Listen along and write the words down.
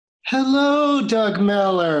Hello, Doug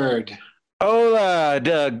Millard. Hola,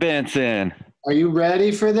 Doug Benson. Are you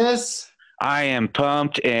ready for this? I am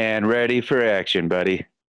pumped and ready for action, buddy.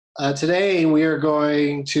 Today, we are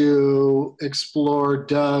going to explore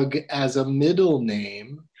Doug as a middle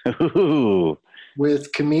name Ooh,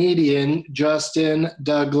 with comedian Justin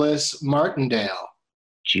Douglas Martindale.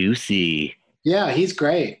 juicy. Yeah, he's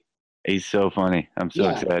great. He's so funny. I'm so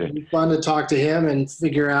excited. It'd be fun to talk to him and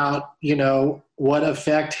figure out, what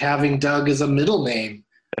effect having Doug as a middle name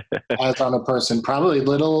has on a person. Probably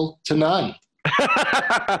little to none.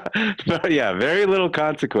 Yeah, very little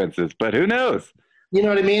consequences, but who knows? You know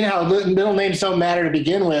what I mean? How middle names don't matter to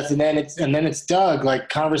begin with, and then it's Doug, like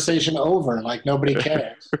conversation over, like nobody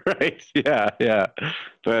cares. Right? Yeah.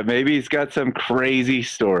 But maybe he's got some crazy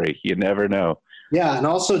story. You never know. Yeah, and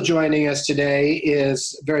also joining us today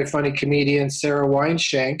is very funny comedian Sara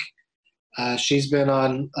Weinshenk. She's been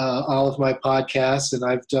on all of my podcasts, and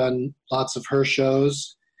I've done lots of her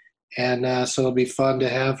shows, and so it'll be fun to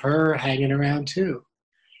have her hanging around too.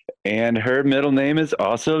 And her middle name is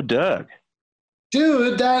also Doug.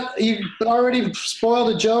 Dude, that you already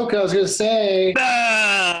spoiled a joke I was going to say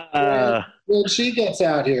when she gets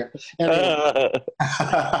out here. Anyway,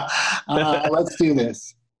 let's do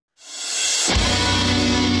this.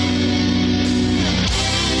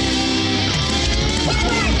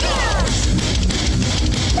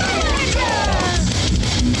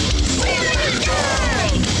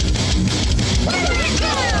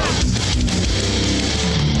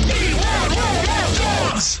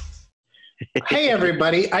 Hey,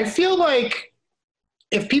 everybody. I feel like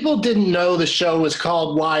if people didn't know the show was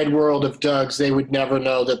called Wide World of Doug's, they would never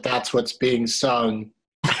know that that's what's being sung.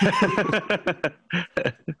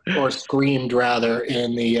 Or screamed, rather,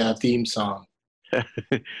 in the theme song.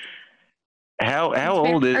 How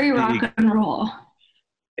old is very rock and roll?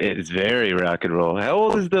 It's very rock and roll. How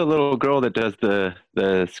old is the little girl that does the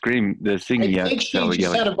singing? I think she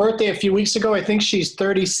just had a birthday a few weeks ago. I think she's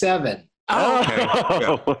 37. Oh, okay.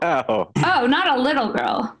 Wow. Oh, not a little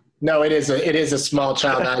girl. No, it is a small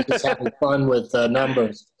child. I'm just having fun with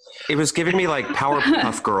numbers. It was giving me like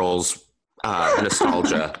Powerpuff Girls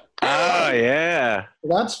nostalgia. Oh, yeah.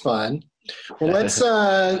 That's fun. Well, let's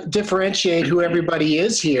differentiate who everybody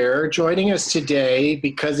is here. Joining us today,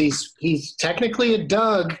 because he's technically a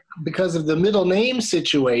Doug because of the middle name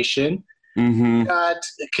situation. Mm-hmm. Got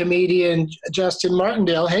comedian Justin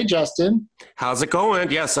Martindale. Hey, Justin. How's it going?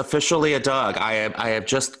 Yes, officially a Doug. I have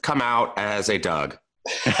just come out as a Doug.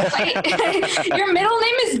 Wait, your middle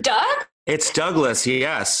name is Doug? It's Douglas,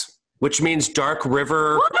 yes, which means Dark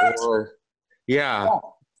River. What? Yeah.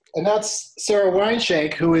 Oh, and that's Sara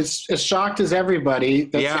Weinshenk, who is as shocked as everybody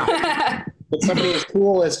that somebody as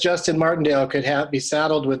cool as Justin Martindale could be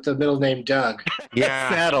saddled with the middle name Doug. Yeah.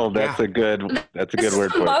 Saddled. That's a good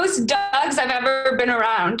word for it. Most Dougs I've ever been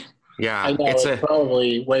around. Yeah. I know it's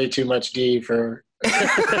probably way too much D for.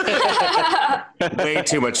 Way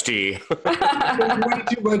too much D. Way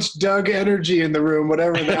too much Doug energy in the room,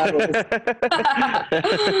 whatever that was.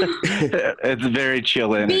 It's very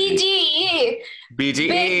chill energy.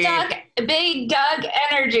 BDE. Big Doug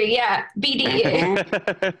energy. Yeah.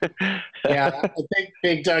 BDE. Yeah, I think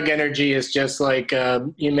Big Doug energy is just like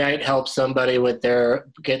you might help somebody with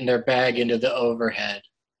getting their bag into the overhead.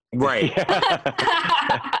 Right.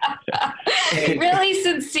 Really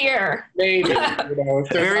sincere. Maybe.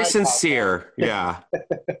 Very sincere. Yeah.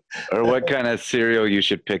 Or what kind of cereal you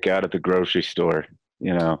should pick out at the grocery store,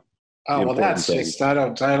 Oh, well, that's just, I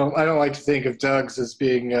don't like to think of Doug's as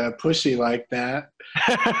being pushy like that.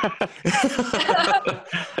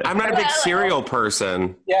 I'm not a big cereal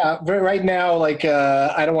person. Yeah, right now, like,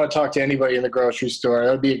 I don't want to talk to anybody in the grocery store. It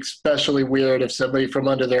would be especially weird if somebody from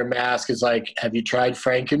under their mask is like, have you tried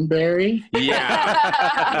Frankenberry?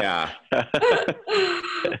 Yeah. Yeah.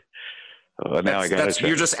 Well, now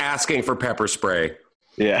you're just asking for pepper spray.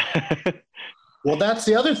 Yeah. Well, that's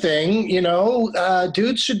the other thing,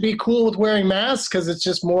 dudes should be cool with wearing masks because it's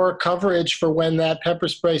just more coverage for when that pepper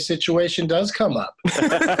spray situation does come up.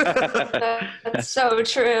 That's so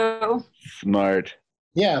true. Smart.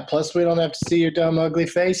 Yeah, plus we don't have to see your dumb, ugly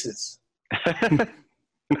faces.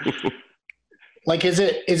 Like, is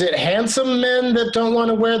it handsome men that don't want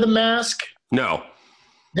to wear the mask? No.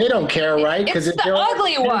 They don't care, right? It's the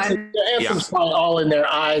ugly one. The handsome's probably all in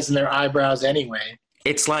their eyes and their eyebrows anyway.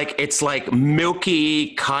 It's like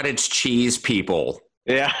milky cottage cheese people.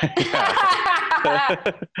 Yeah.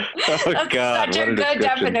 That's God, such a good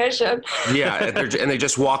definition. Yeah, and they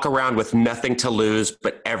just walk around with nothing to lose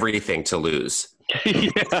but everything to lose.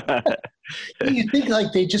 Yeah. You think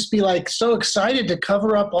like they'd just be like so excited to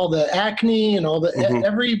cover up all the acne and all the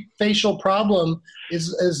every facial problem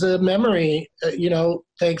is a memory,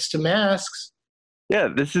 thanks to masks. Yeah,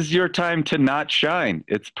 this is your time to not shine.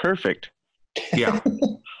 It's perfect. Yeah.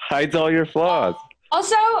 Hides all your flaws.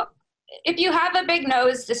 Also, if you have a big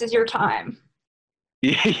nose, this is your time.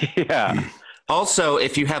 Yeah. Also,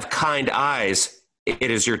 if you have kind eyes,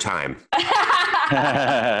 it is your time. I'm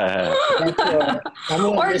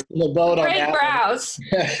gonna miss the boat on Great that brows.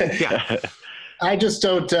 Yeah. I just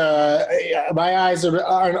don't. My eyes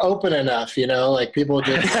aren't open enough. Like people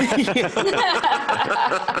just.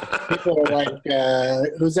 People are like,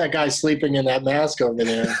 "Who's that guy sleeping in that mask over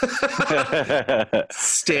there?"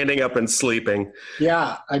 Standing up and sleeping.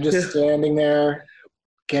 Yeah, I'm just standing there,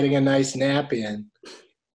 getting a nice nap in.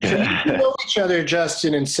 So you know each other,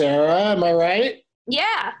 Justin and Sarah. Am I right?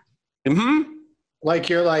 Yeah. Mm-hmm. Like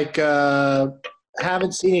you're like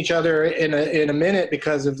haven't seen each other in a minute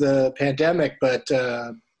because of the pandemic, but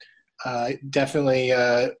definitely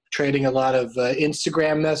trading a lot of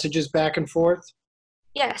Instagram messages back and forth.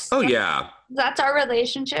 Yes. Oh, yeah. That's our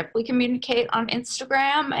relationship. We communicate on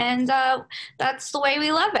Instagram, and that's the way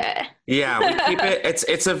we love it. Yeah, we keep it.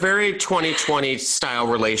 It's a very 2020 style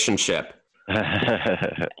relationship.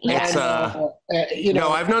 It's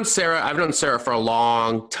I've known Sarah for a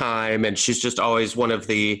long time, and she's just always one of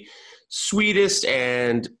the sweetest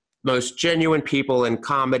and most genuine people in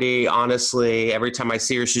comedy. Honestly, every time I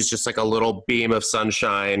see her, she's just like a little beam of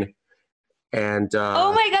sunshine. And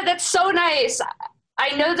oh my God, that's so nice.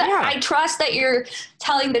 I know that I trust that you're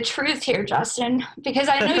telling the truth here, Justin, because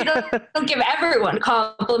I know you don't give everyone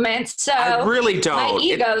compliments. So I really don't. My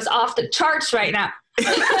ego's off the charts right now.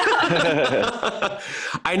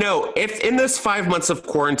 I know. If in this 5 months of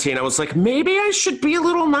quarantine, I was like, maybe I should be a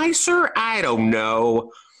little nicer. I don't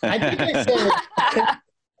know. I think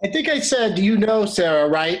I said, Sarah,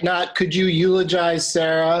 right? Not could you eulogize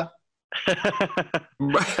Sarah?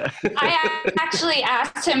 I actually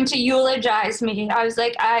asked him to eulogize me. I was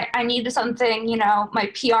like, I need something,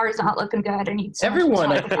 my PR is not looking good. I need something everyone.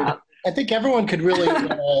 to talk about. I think everyone could really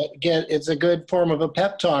it's a good form of a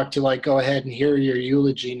pep talk to like go ahead and hear your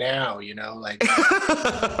eulogy now, like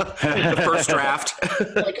the first draft.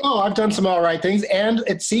 Like, oh, I've done some all right things and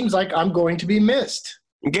it seems like I'm going to be missed.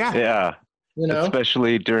 Yeah.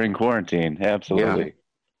 Especially during quarantine. Absolutely. Yeah.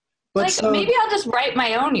 But maybe I'll just write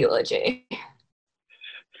my own eulogy.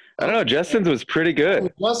 I don't know. Justin's was pretty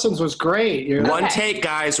good. Justin's was great. One take,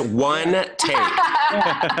 guys. One take.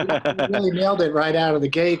 Yeah, you really nailed it right out of the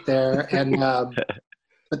gate there. And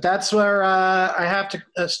but that's where I have to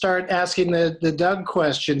start asking the Doug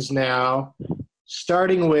questions now,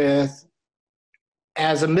 starting with,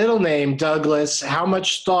 as a middle name, Douglas, how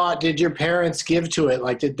much thought did your parents give to it?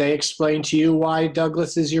 Like, did they explain to you why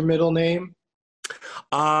Douglas is your middle name?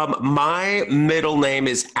 My middle name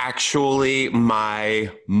is actually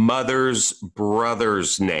my mother's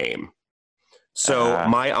brother's name. So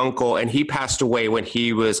my uncle, and he passed away when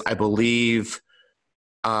he was, I believe,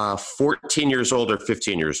 14 years old or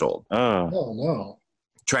 15 years old. Oh, no.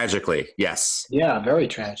 Tragically, yes. Yeah, very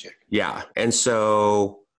tragic. Yeah. And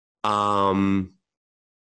so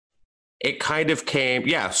it kind of came,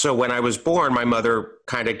 so when I was born, my mother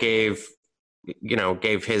kind of gave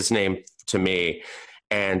his name to me.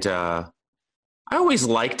 And I always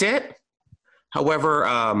liked it. However,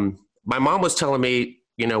 my mom was telling me,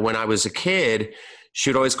 when I was a kid,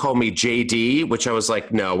 she would always call me JD, which I was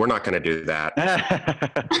like, no, we're not going to do that. Yeah.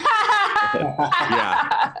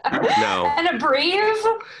 No. And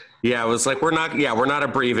abbrev? Yeah, I was like, we're not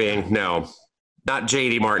abbreviating. No. Not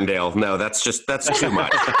JD Martindale. No, that's too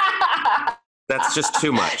much. That's just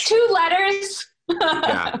too much. 2 letters.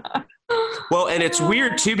 Yeah. Well, and it's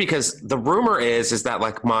weird too, because the rumor is that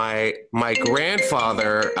like my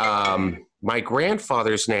grandfather, my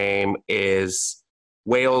grandfather's name is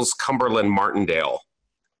Wales Cumberland Martindale.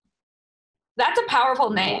 That's a powerful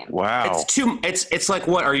name. Wow. It's like,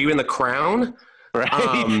 what, are you in the Crown?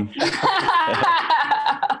 Right.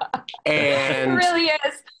 And it really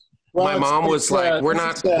is. My mom was like, we're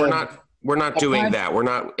not doing that. We're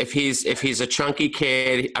not, if he's a chunky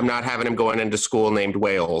kid, I'm not having him going into school named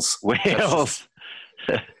Wales. Wales.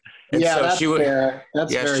 Yeah, so that's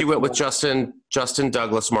fair. She went with Justin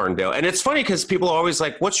Douglas Martindale. And it's funny because people are always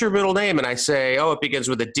like, what's your middle name? And I say, oh, it begins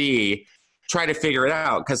with a D. Try to figure it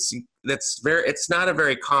out, because it's not a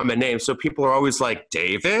very common name. So people are always like,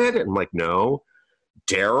 David? And I'm like, no.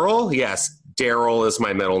 Daryl? Yes, Daryl is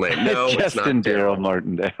my middle name. No, it's not Justin Daryl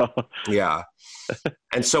Martindale. Yeah.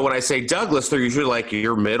 And so when I say Douglas, they're usually like,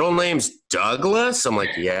 your middle name's Douglas? I'm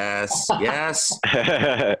like, yes.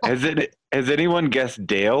 Has anyone guessed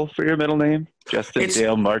Dale for your middle name? Justin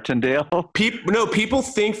Dale Martindale? People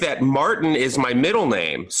think that Martin is my middle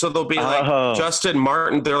name. So they'll be like, Justin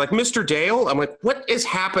Martin. They're like, Mr. Dale? I'm like, what is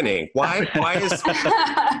happening? Why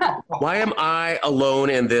am I alone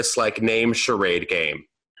in this like name charade game?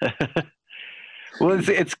 Well,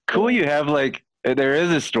 it's cool you have like, there is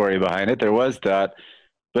a story behind it. There was that.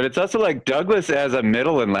 But it's also like Douglas as a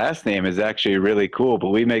middle and last name is actually really cool. But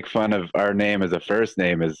we make fun of our name as a first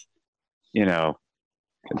name as, you know,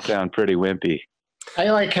 can sound pretty wimpy. I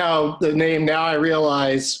like how the name, now I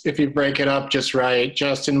realize if you break it up just right,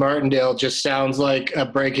 Justin Martindale just sounds like a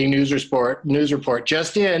breaking news report.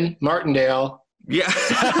 Just in, Martindale. Yeah.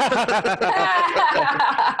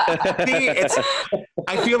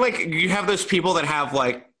 I feel like you have those people that have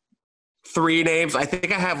like 3 names. I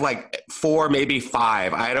think I have like 4, maybe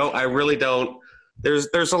 5. I really don't. There's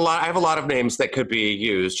a lot. I have a lot of names that could be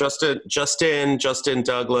used. Justin,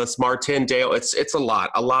 Douglas, Martindale. It's a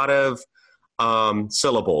lot of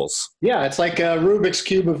syllables. Yeah, it's like a Rubik's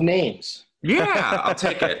Cube of names. Yeah, I'll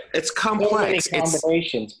take it. It's complex. So many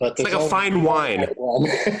combinations, but it's like a fine wine.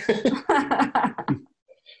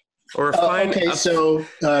 Or a fine. Okay, so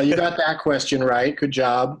you got that question right. Good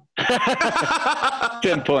job.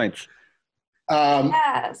 10 points.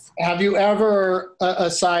 Yes. Have you ever,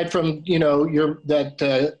 aside from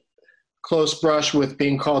that close brush with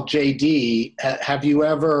being called JD, have you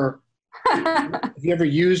ever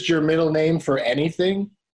used your middle name for anything?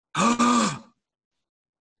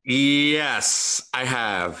 Yes, I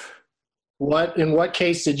have. In what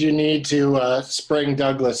case did you need to spring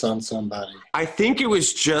Douglas on somebody? I think it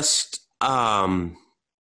was just. I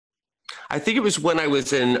think it was when I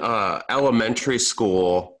was in elementary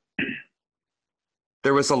school.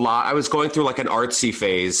 There was a lot. I was going through like an artsy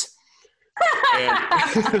phase,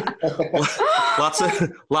 and lots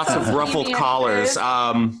of ruffled collars.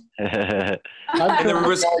 I've been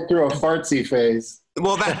going through a fartsy phase.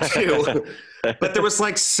 Well, that too. But there was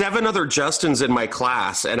like 7 other Justins in my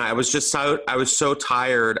class, and I was so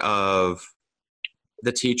tired of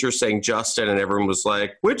the teacher saying Justin, and everyone was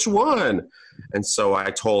like, "Which one?" And so I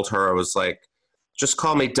told her, I was like, "Just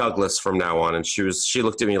call me Douglas from now on." And she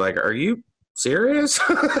looked at me like, "Are you serious?"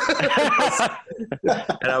 And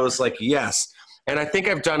I was like, "Yes." And I think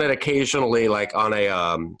I've done it occasionally, like on a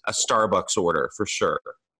Starbucks order for sure,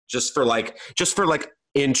 just for like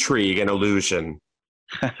intrigue and illusion.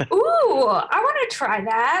 Ooh, I want to try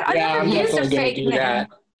that. I've never used a fake name. That.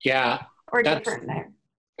 Yeah, or a different name.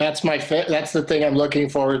 That's that's the thing I'm looking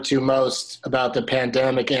forward to most about the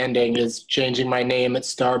pandemic ending is changing my name at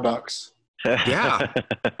Starbucks. Yeah.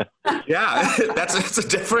 Yeah. That's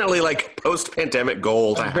definitely like post-pandemic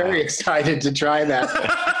goal. I'm very excited to try that.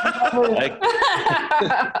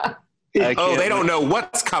 They don't know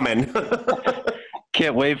what's coming.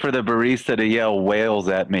 Can't wait for the barista to yell whales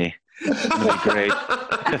at me. It'll be great.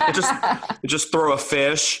 just throw a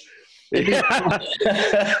fish. It'd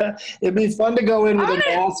be fun to go in with a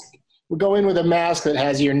mask. Go in with a mask that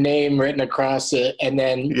has your name written across it, and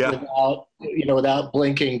then without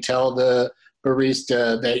blinking, tell the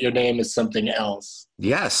barista that your name is something else.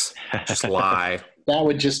 Yes, just lie. That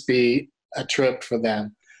would just be a trip for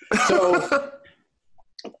them. So,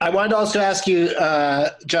 I wanted to also ask you,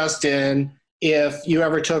 Justin, if you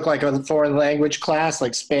ever took like a foreign language class,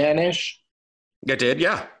 like Spanish. I did,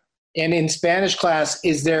 yeah. And in Spanish class,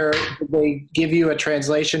 did they give you a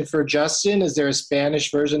translation for Justin? Is there a Spanish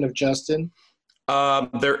version of Justin?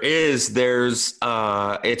 There is. There's.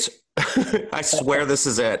 It's. I swear this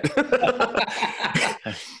is it.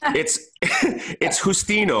 It's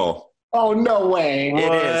Justino. Oh no way!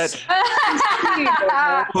 It is.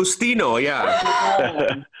 Justino,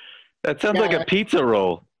 yeah. That sounds like a pizza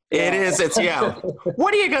roll. It is. It's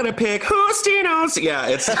What are you gonna pick? Justino's. Yeah.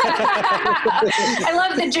 It's. I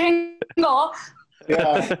love the jingle.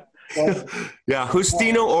 Yeah. Yeah.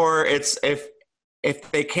 Justino, or it's if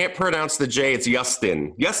they can't pronounce the J, it's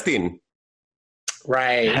Justin. Justin.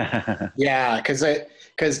 Right. Yeah.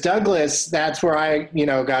 Because Douglas, that's where I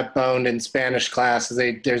got boned in Spanish class.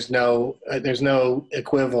 There's no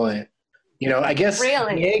equivalent. I guess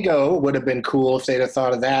really? Diego would have been cool if they'd have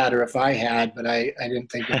thought of that, or if I had, but I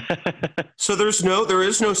didn't think of it. So there is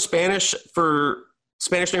no Spanish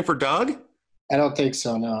name for Doug? I don't think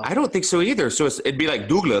so, no. I don't think so either. So it'd be like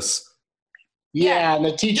Douglas. Yeah, and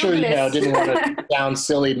the teacher, didn't want to sound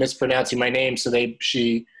silly mispronouncing my name, so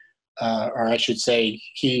or I should say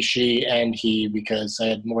he, she, and he, because I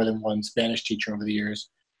had more than one Spanish teacher over the years.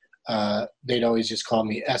 they'd always just call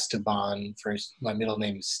me Esteban. My middle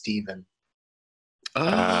name is Steven.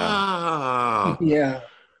 Oh. Yeah.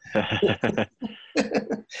 We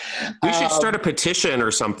should start a petition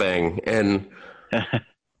or something and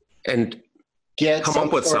get come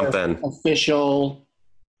up with something official,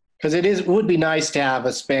 because it would be nice to have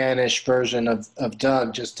a Spanish version of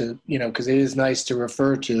Doug, just to, because it is nice to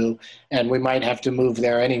refer to, and we might have to move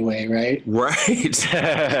there anyway, right? Right.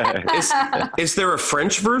 Is there a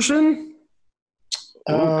French version?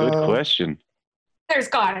 Good question. There's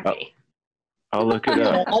gotta be. I'll look it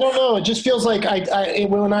up. I don't know. It just feels like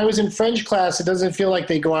when I was in French class, it doesn't feel like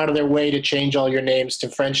they go out of their way to change all your names to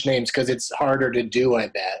French names because it's harder to do, I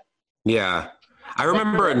bet. Yeah. I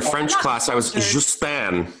remember in French class, I was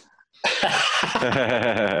Justin,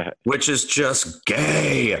 which is just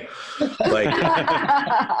gay. Like,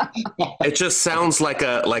 it just sounds like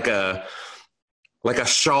a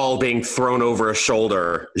shawl being thrown over a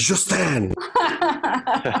shoulder. Justin.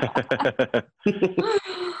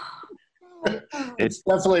 It's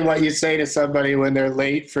definitely what you say to somebody when they're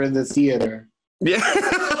late for the theater.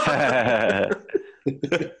 Yeah.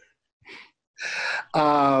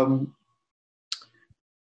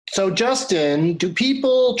 So Justin, do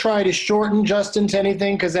people try to shorten Justin to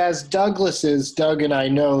anything? Because as Doug and I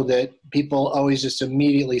know that people always just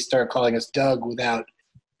immediately start calling us Doug without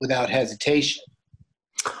hesitation.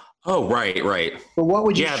 Oh, right. But what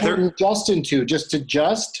would you shorten Justin to? Just to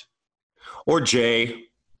Just? Or Jay.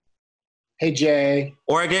 Hey, Jay.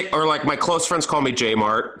 Or like my close friends call me J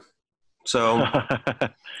Mart. So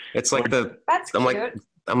it's like That's cute.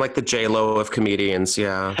 I'm like the J-Lo of comedians.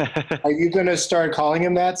 Yeah. Are you going to start calling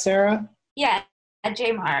him that, Sarah? Yeah.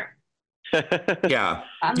 J Mart. Yeah.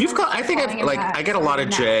 I get a lot of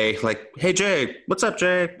Jay, like, hey, Jay, what's up,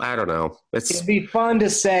 Jay? I don't know. It'd be fun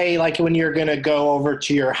to say, like, when you're going to go over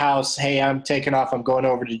to your house, hey, I'm taking off. I'm going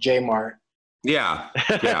over to J Mart. Yeah.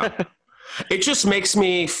 It just makes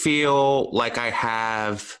me feel like I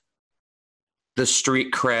have the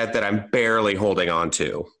street cred that I'm barely holding on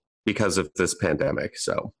to because of this pandemic.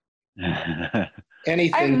 So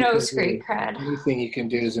anything. I have no street cred. Anything you can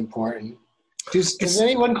do is important. Does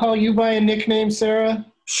anyone call you by a nickname, Sarah?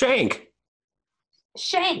 Shank.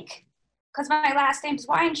 Because my last name's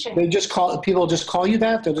Weinshenk. People just call you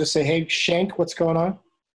that? They'll just say, hey, Shank, what's going on?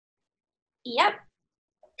 Yep.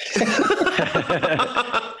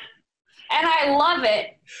 And I love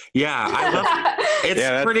it. Yeah, I love it.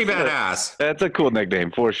 It's pretty badass. That's a cool nickname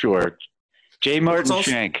for sure. J. Martin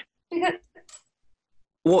Shank.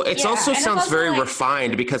 Well, it also sounds very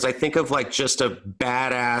refined because I think of like just a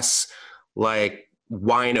badass like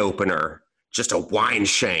wine opener, just a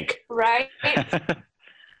Weinshenk. Right?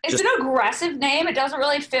 It's an aggressive name. It doesn't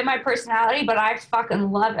really fit my personality, but I fucking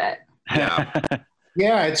love it. Yeah.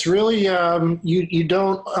 Yeah, it's really you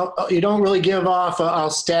don't really give off a I'll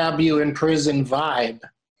stab you in prison vibe.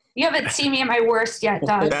 You haven't seen me at my worst yet,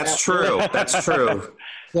 Doug. That's true.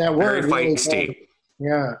 That word very feisty.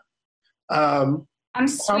 Yeah. I'm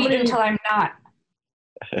sweet until I'm not.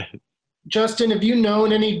 Justin, have you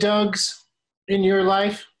known any Dougs in your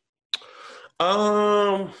life?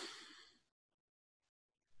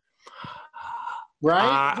 Right?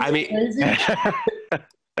 I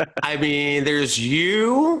mean, there's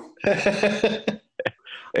you. And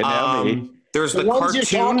now me. There's the ones cartoon. You're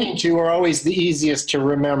talking to are always the easiest to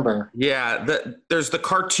remember. Yeah, there's the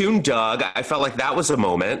cartoon Doug. I felt like that was a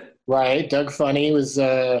moment. Right, Doug Funny was.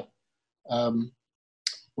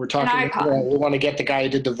 We're talking. We want to get the guy who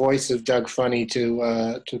did the voice of Doug Funny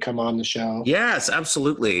to come on the show. Yes,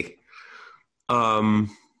 absolutely. But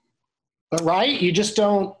right, you just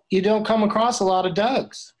don't come across a lot of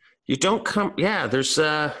Dougs. You don't come. Yeah, there's.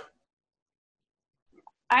 I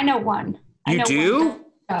know one. You do?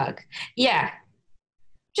 Doug. Yeah.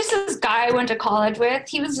 Just this guy I went to college with.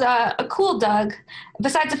 He was a cool Doug,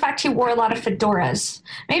 besides the fact he wore a lot of fedoras.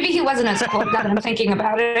 Maybe he wasn't as cool now that I'm thinking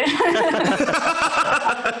about it.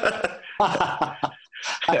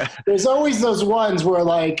 There's always those ones where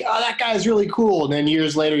like, oh, that guy's really cool. And then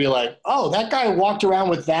years later, you're like, oh, that guy walked around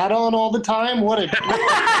with that on all the time? What a...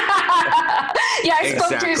 Yeah, I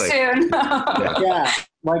spoke too soon. Yeah,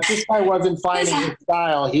 like this guy wasn't finding his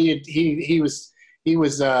style. He was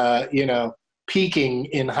peaking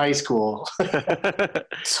in high school.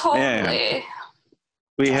 Totally. Man.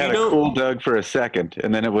 We had a cool Doug for a second,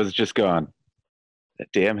 and then it was just gone.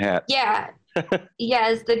 That damn hat. Yeah.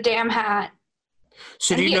 Yes, the damn hat.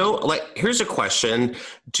 So do you know, like, here's a question.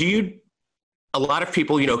 A lot of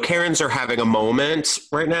people, Karens are having a moment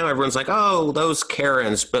right now. Everyone's like, oh, those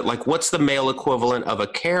Karens. But like, what's the male equivalent of a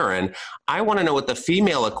Karen? I want to know what the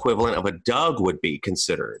female equivalent of a Doug would be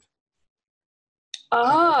considered.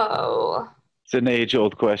 Oh. It's an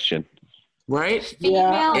age-old question. Right?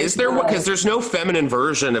 Female. Is there one? Because there's no feminine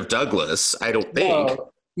version of Douglas, I don't think. No,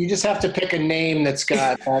 you just have to pick a name that's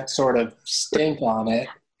got that sort of stink on it.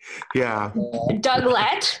 Yeah.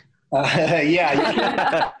 Douglet.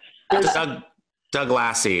 Yeah. Doug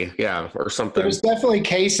Lassie, yeah, or something. There's definitely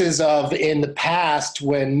cases of in the past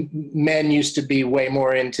when men used to be way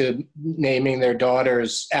more into naming their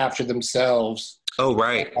daughters after themselves. Oh,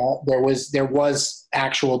 right. There was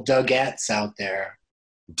actual Dougettes out there.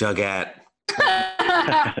 Dougette.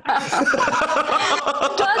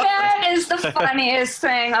 Dougette is the funniest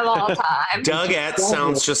thing of all time. Dougette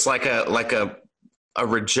sounds just like a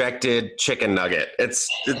rejected chicken nugget. It's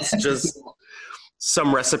just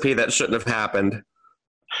some recipe that shouldn't have happened.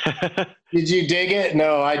 Did you dig it?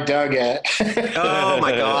 No, I dug it. Oh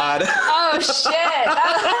my God. Oh shit.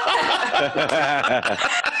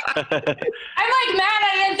 I'm like mad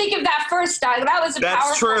I didn't think of that first, Doug. That was a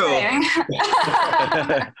powerful thing.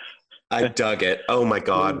 I dug it. Oh my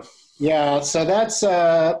God. Yeah, so that's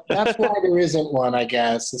why there isn't one, I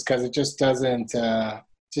guess, is because it just doesn't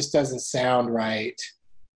sound right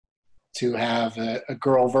to have a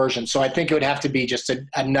girl version. So I think it would have to be just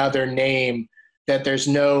another name that there's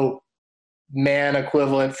no man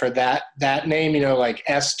equivalent for that name, like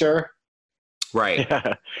Esther. Right.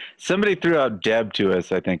 Yeah. Somebody threw out Deb to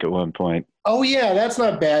us, I think, at one point. Oh, yeah, that's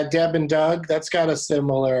not bad. Deb and Doug, that's got a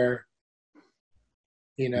similar,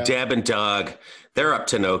 Deb and Doug, they're up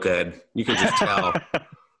to no good. You can just tell.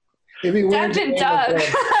 It'd be weird. Deb and Doug.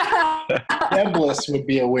 Debless would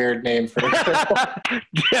be a weird name for a girl.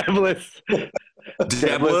 Debless.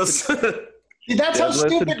 Debless. That's how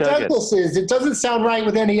stupid Douglas is. It doesn't sound right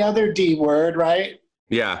with any other D word, right?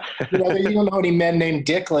 Yeah. You don't know any men named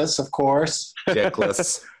Dickless, of course.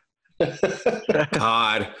 Dickless.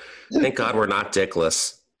 God. Thank God we're not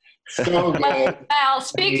dickless. So good. Well,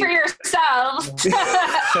 speak for yourselves.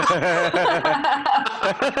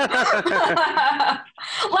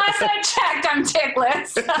 Last I checked, I'm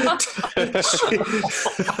dickless.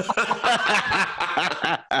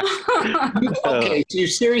 Okay, so you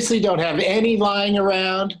seriously don't have any lying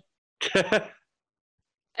around?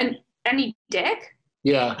 And any dick?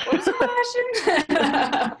 Yeah. What was the question?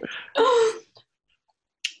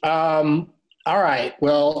 All right.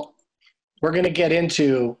 Well, we're going to get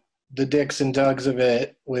into the dicks and Dougs of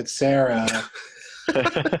it with Sara.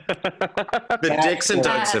 The dicks and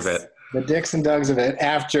Dougs of it. The dicks and Dougs of it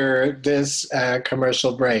after this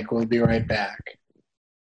commercial break. We'll be right back.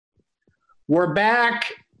 We're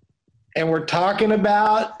back, and we're talking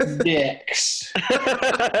about dicks.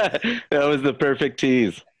 That was the perfect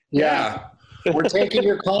tease. Yeah. We're taking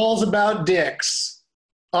your calls about dicks.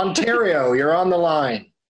 Ontario, you're on the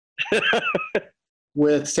line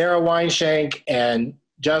with Sara Weinshenk and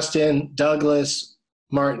Justin Douglas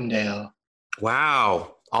Martindale.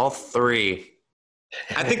 Wow. All three.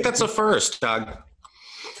 I think that's a first, Doug.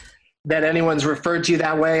 That anyone's referred to you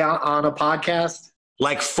that way on a podcast?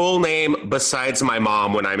 Like full name besides my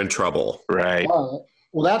mom when I'm in trouble. Right.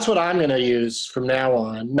 Well, that's what I'm going to use from now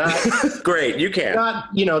on. Not Great, you can.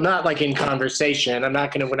 Not like in conversation. I'm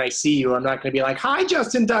not going to, when I see you, I'm not going to be like, "Hi,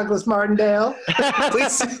 Justin Douglas Martindale."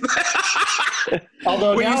 Please.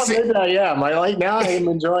 Although now maybe I am. Now I am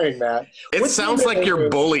enjoying that. It sounds like you're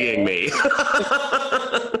bullying me.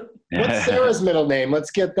 What's Sarah's middle name?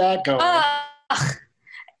 Let's get that going.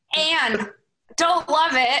 Anne. Don't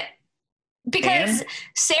love it. Because Anne?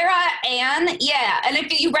 Sara, Anne, yeah. And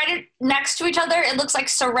if you write it next to each other, it looks like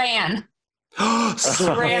Saran.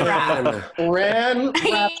 Saran wrap. Saran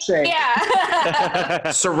Rapshank. Yeah.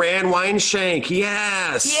 Saran Weinshenk,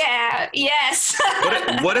 yes. Yeah, yes.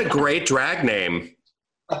 What a great drag name.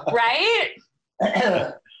 Right?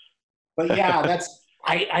 But yeah, that's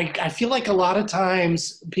I feel like a lot of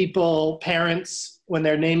times parents, when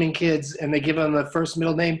they're naming kids and they give them the first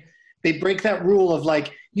middle name, they break that rule of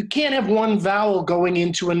like, you can't have one vowel going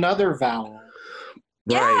into another vowel.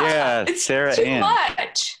 Yeah, it's Sara too Ann.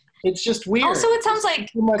 much. It's just weird. Also, it sounds like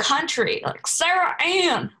country, like Sara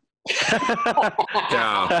Ann.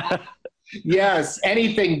 Yeah. Yes,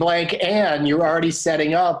 anything blank Ann, you're already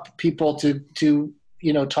setting up people to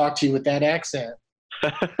talk to you with that accent.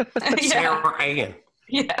 Sara Ann.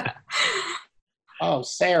 Yeah. Oh,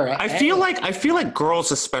 Sara. I feel like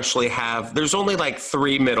girls especially there's only like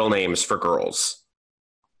 3 middle names for girls.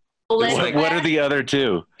 Like, what are the other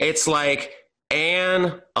two? It's like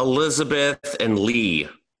Anne, Elizabeth, and Lee.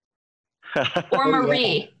 Or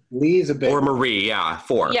Marie. Lee's a bit. Or Marie, yeah,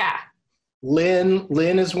 4. Yeah. Lynn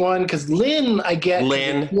is one, because Lynn, I get,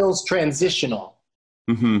 Lynn feels transitional.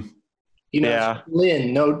 Mm-hmm. Yeah.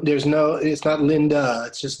 Lynn. No, it's not Linda.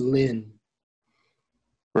 It's just Lynn.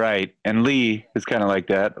 Right. And Lee is kind of like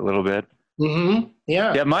that a little bit. Mm-hmm.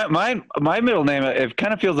 Yeah. Yeah. My middle name, it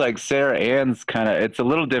kind of feels like Sarah Ann's kind of, it's a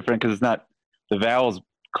little different because it's not the vowels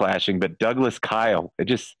clashing, but Douglas Kyle, it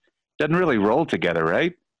just doesn't really roll together,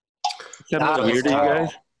 right? Is that Not weird to you guys?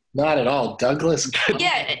 Not at all. Douglas.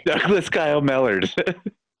 Yeah. Douglas Kyle Mellard.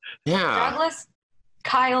 Yeah. Douglas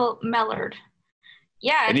Kyle Mellard.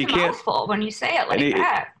 Yeah, And it's you a can't- mouthful when you say it like and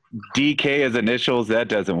that. DK as initials, that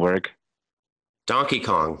doesn't work. Donkey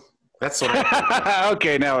Kong. That's what I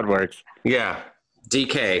Okay, now it works. Yeah.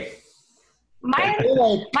 DK.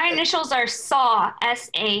 My initials are SAW,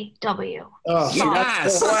 SAW. Oh,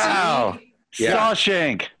 Yes. Wow. Yeah.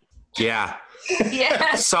 Shawshank. Yeah.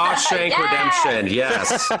 Yes. Sawshank Yes. Redemption.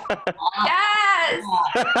 Yes.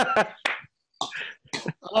 Yes.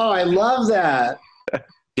 Oh, I love that.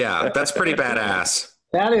 Yeah. That's pretty badass.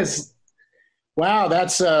 That is, wow.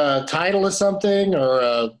 That's a title of something, or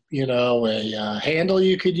a handle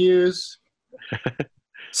you could use.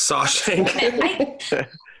 Sawshank.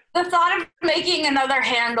 The thought of making another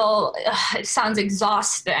handle, it sounds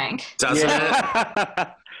exhausting. Doesn't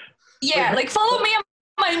Yeah, like follow me on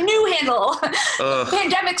my new handle. Ugh.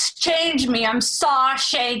 Pandemic's changed me. I'm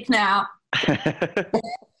Sawshank now.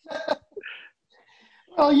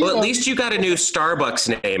 Well, Well, at least you got a new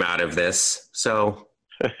Starbucks name out of this. So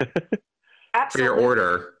for Absolutely. your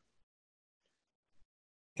order.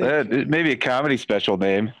 Maybe a comedy special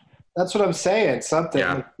name. that's what I'm saying. Something,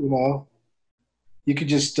 Yeah. you could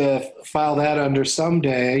just file that under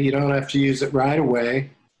someday. You don't have to use it right away.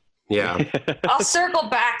 Yeah. I'll circle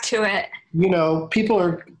back to it. People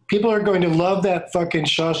are going to love that fucking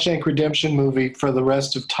Shawshank Redemption movie for the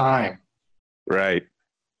rest of time. Right.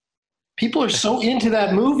 People are so into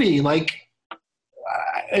that movie. Like,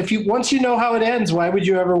 once you know how it ends, why would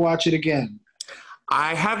you ever watch it again?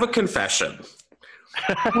 I have a confession.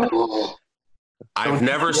 I've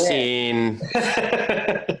never seen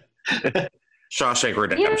Shawshank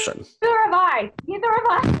Redemption. Neither have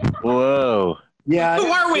I. Whoa. Yeah, Who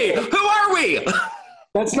are we? Who are we?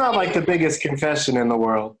 that's not like the biggest confession in the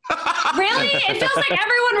world. Really? It feels like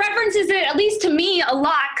everyone references it, at least to me, a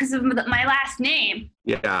lot because of my last name.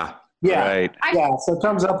 Yeah. Yeah, Right. yeah. So it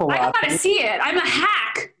comes up a I lot, gotta see it. I'm a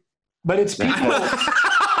hack. but it's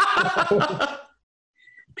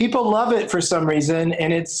people love it for some reason,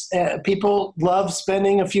 and it's people love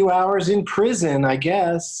spending a few hours in prison. I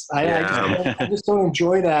guess I just don't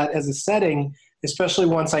enjoy that as a setting, especially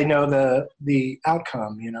once I know the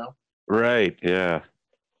outcome. Right. Yeah.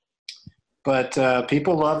 But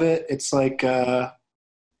people love it. It's like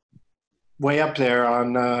way up there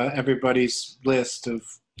on everybody's list of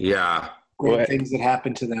Yeah. great things that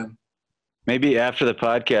happen to them. Maybe after the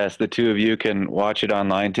podcast, the two of you can watch it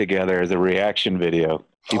online together as a reaction video.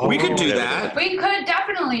 We could do that. We could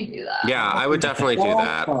definitely do that. Yeah, I would definitely do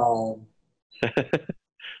that. I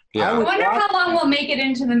Yeah. I would wonder watch how long we'll make it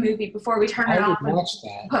into the movie before we turn it I would off and watch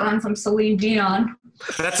that. put on some Celine Dion.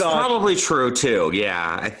 That's probably true too.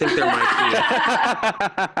 Yeah. I think there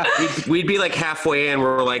might be. We'd be like halfway in.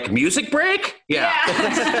 We're like, music break? Yeah.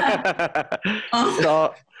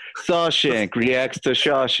 Shawshank reacts to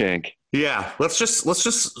Shawshank. Yeah. Let's just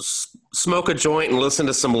smoke a joint and listen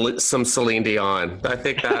to some Celine Dion. I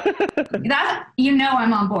think that.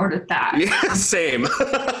 I'm on board with that. Yeah, same.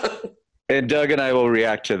 And Doug and I will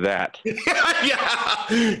react to that. Yeah.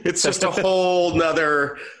 It's just a whole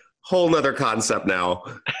nother concept now.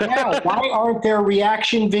 Yeah, why aren't there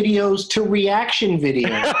reaction videos to reaction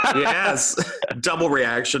videos? Yes. Double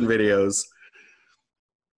reaction videos.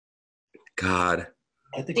 God.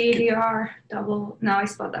 I think we could- DDR double. No, I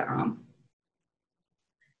spelled that wrong.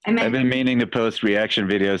 I I've meant been meaning to post reaction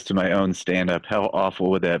videos to my own stand-up. How awful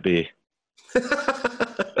would that be?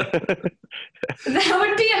 that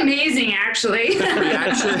would be amazing, actually.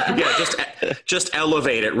 Reaction, yeah, just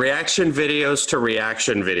elevate it. Reaction videos to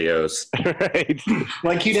reaction videos. Right.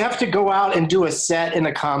 Like, you'd have to go out and do a set in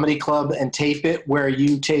a comedy club and tape it where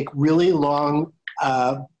you take really long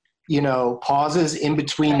pauses in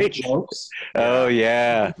between the jokes. Oh,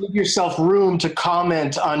 yeah. Give yourself room to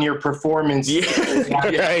comment on your performance. Yeah.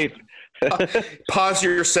 Right. Pause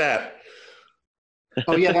your set.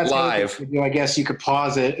 Oh, yeah, that's live. what you could do. I guess you could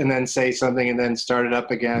pause it and then say something and then start it up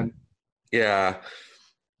again. Yeah.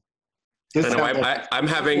 This I know, I'm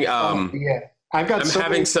having I've got I'm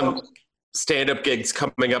having some stand-up gigs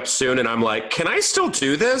coming up soon, and I'm like, can I still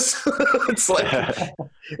do this? It's like,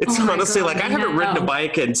 it's honestly like I haven't ridden a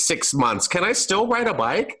bike in 6 months. Can I still ride a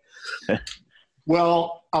bike?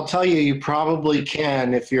 Well, I'll tell you, you probably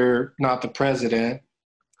can if you're not the president.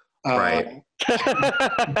 Right.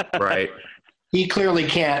 Right. He clearly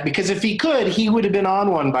can't, because if he could, he would have been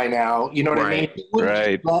on one by now. You know what I mean? He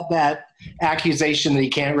wouldn't let that accusation that he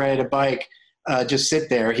can't ride a bike just sit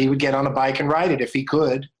there. He would get on a bike and ride it if he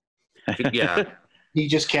could. Yeah. He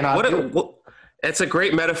just cannot do it. It's a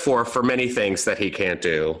great metaphor for many things that he can't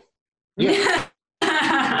do. Yeah.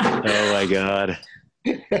 Oh my God.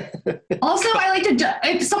 Also, I like to,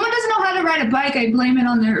 if someone doesn't know how to ride a bike, I blame it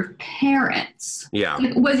on their parents. Yeah.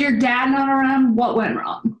 Like, was your dad not around? What went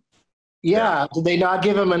wrong? Yeah. Did they not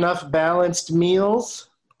give him enough balanced meals?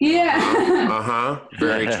 Yeah.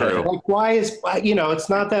 Very true. Like, why is, it's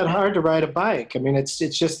not that hard to ride a bike. I mean, it's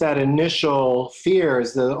just that initial fear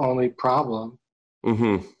is the only problem.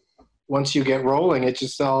 Mm-hmm. Once you get rolling, it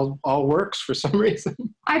just all works for some reason.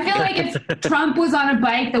 I feel like if Trump was on a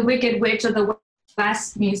bike, the Wicked Witch of the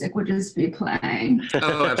West music would just be playing.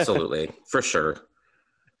 Oh, absolutely. For sure.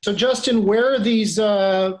 So, Justin, where are these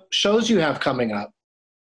shows you have coming up?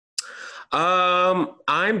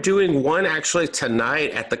 I'm doing one actually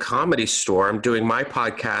tonight at the Comedy Store. I'm doing my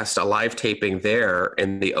podcast, a live taping there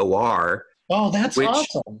in the OR. Oh, that's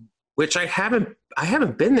awesome. Which I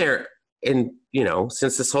haven't been there in,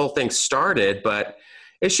 since this whole thing started, but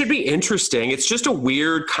it should be interesting. It's just a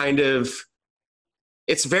weird kind of,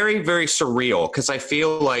 it's very, very surreal because I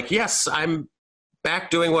feel like, yes, I'm back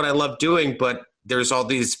doing what I love doing, but there's all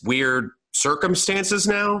these weird circumstances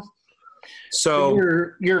now. So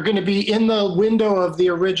you're going to be in the window of the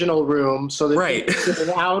original room, so that right.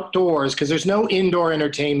 You're outdoors, because there's no indoor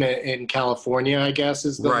entertainment in California, I guess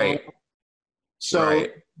is the right. Law. So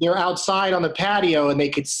they're outside on the patio, and they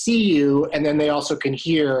could see you, and then they also can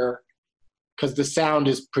hear because the sound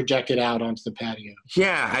is projected out onto the patio.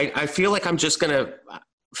 Yeah, I feel like I'm just going to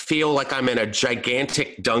feel like I'm in a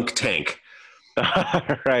gigantic dunk tank.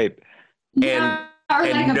 Right. Yeah,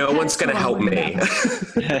 and no one's going to help me.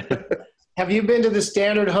 Have you been to the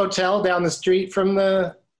Standard Hotel down the street from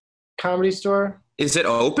the Comedy Store? Is it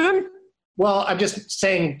open? Well, I'm just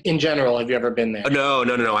saying in general. Have you ever been there?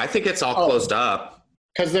 No. I think it's all closed up.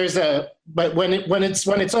 Because but when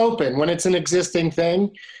it's open, when it's an existing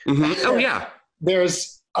thing. Mm-hmm. Oh yeah.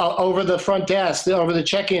 There's over the front desk, over the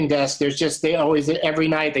check-in desk. Every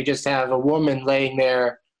night they just have a woman laying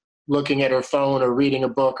there, looking at her phone or reading a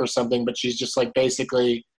book or something, but she's just like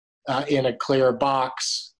basically in a clear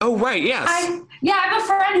box. Oh, right, yes. I have a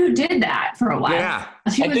friend who did that for a while. Yeah.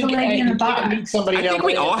 She was a lady in a box. I think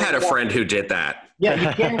we all had a friend who did that.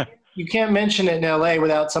 Yeah, you can't mention it in LA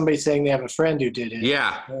without somebody saying they have a friend who did it.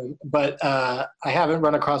 Yeah. But I haven't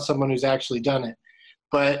run across someone who's actually done it.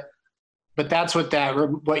 But that's what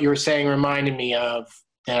you were saying reminded me of.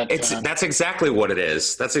 That's exactly what it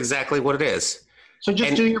is. That's exactly what it is. So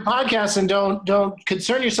just do your podcast and don't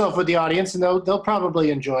concern yourself with the audience, and they'll probably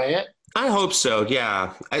enjoy it. I hope so,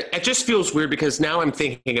 yeah. It just feels weird because now I'm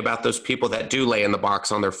thinking about those people that do lay in the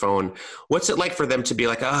box on their phone. What's it like for them to be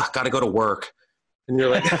like, got to go to work? And you're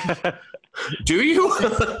like, do you?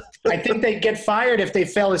 I think they'd get fired if they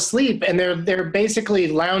fell asleep, and they're basically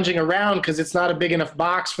lounging around because it's not a big enough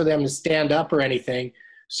box for them to stand up or anything.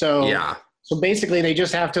 So yeah. So basically, they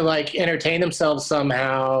just have to entertain themselves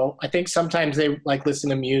somehow. I think sometimes they listen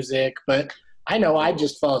to music, but I know I'd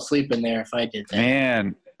just fall asleep in there if I did that.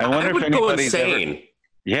 Man, I wonder if anybody's insane. Ever...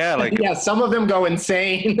 Yeah, yeah, some of them go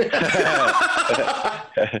insane. That's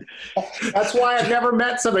why I've never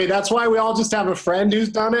met somebody. That's why we all just have a friend who's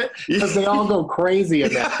done it, because they all go crazy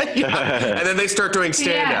in that. Yeah. And then they start doing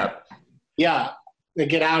stand-up. Yeah. They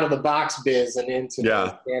get out of the box biz and into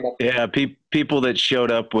stand-up. Yeah, people that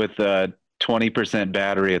showed up with 20%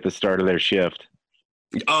 battery at the start of their shift.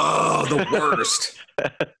 Oh, the worst.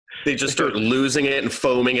 They just start losing it and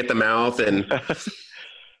foaming at the mouth and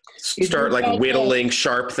start whittling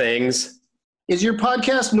sharp things. Is your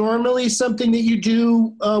podcast normally something that you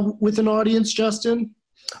do with an audience, Justin?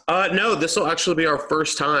 No, this will actually be our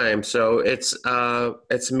first time. So it's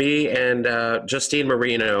me and Justine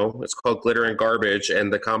Marino. It's called Glitter and Garbage,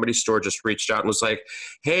 and the Comedy Store just reached out and was like,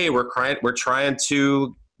 "Hey, we're trying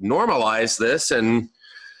to normalize this and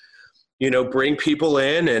bring people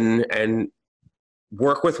in and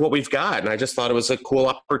work with what we've got." And I just thought it was a cool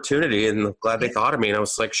opportunity, and I'm glad they thought of me. And I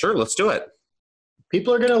was like, "Sure, let's do it."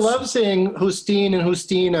 People are gonna love saying Justine and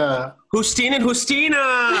Justina. Justine and Justina.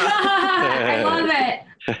 I love it.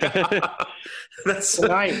 That's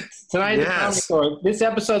tonight yes. The Comedy Store. This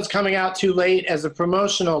episode's coming out too late as a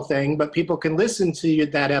promotional thing, but people can listen to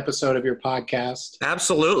that episode of your podcast.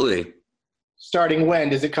 Absolutely. Starting when?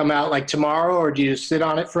 Does it come out tomorrow, or do you sit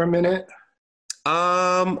on it for a minute?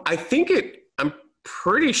 I'm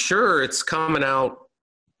pretty sure it's coming out.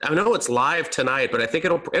 I know it's live tonight, but I think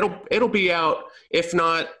it'll be out, if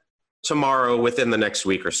not tomorrow, within the next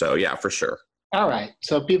week or so. Yeah, for sure. All right.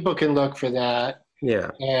 So people can look for that.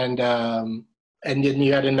 Yeah. And then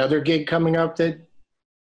you had another gig coming up that.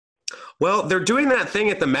 Well, they're doing that thing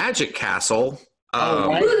at the Magic Castle.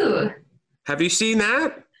 Ooh. Have you seen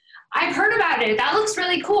that? I've heard about it. That looks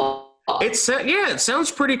really cool. It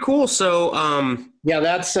sounds pretty cool. So,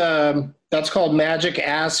 that's called Magic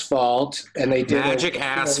Asphalt, and they did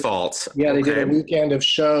Asphalt. They did a weekend of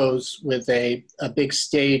shows with a big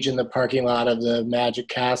stage in the parking lot of the Magic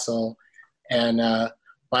Castle, and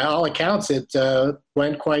by all accounts, it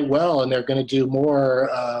went quite well, and they're going to do more.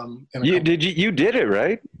 You did it,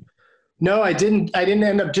 right? No, I didn't. I didn't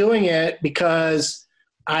end up doing it because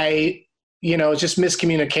it's just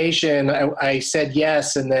miscommunication. I said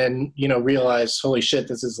yes, and then realized, holy shit,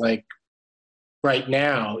 this is like right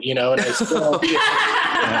now, and I still.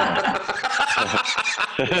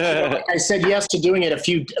 I said yes to doing it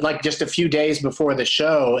just a few days before the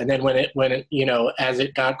show, and then when it as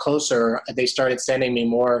it got closer, they started sending me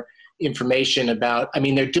more information about. I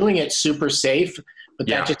mean, they're doing it super safe, but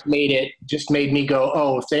that just made me go,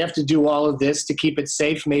 oh, if they have to do all of this to keep it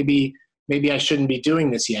safe, maybe I shouldn't be doing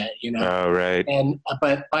this yet, Oh, right.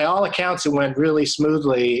 But by all accounts, it went really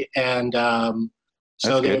smoothly, and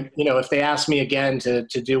so if they asked me again to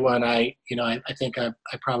do one, I think I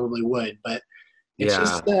probably would, but. It's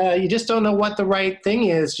just you just don't know what the right thing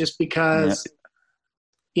is, just because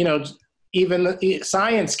even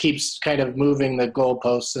science keeps kind of moving the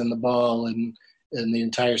goalposts and the ball and the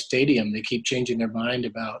entire stadium. They keep changing their mind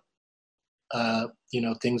about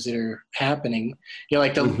things that are happening. The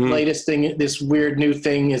latest thing, this weird new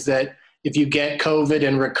thing is that if you get COVID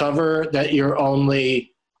and recover, that you're only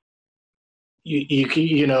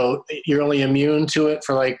you're only immune to it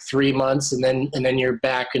for like 3 months, and then you're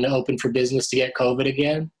back and open for business to get COVID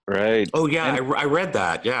again. Right. Oh yeah, I read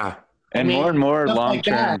that. Yeah. And more and more long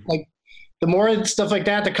term. Like the more stuff like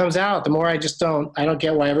that comes out, the more I don't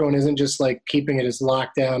get why everyone isn't just like keeping it as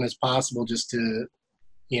locked down as possible, just to.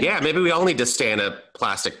 Yeah, maybe we all need to stay in a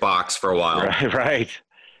plastic box for a while. Right.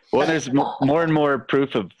 Well, there's more and more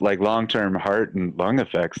proof of like long-term heart and lung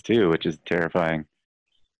effects too, which is terrifying.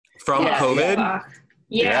 From COVID?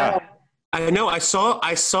 Yeah. I know. I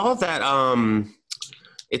saw that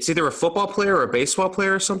it's either a football player or a baseball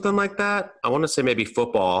player or something like that. I want to say maybe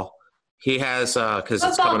football. He has because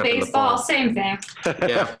it's coming up in the fall. Same thing.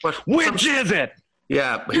 Yeah. Which is it?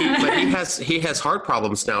 Yeah, but he has heart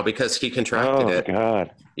problems now because he contracted it. Oh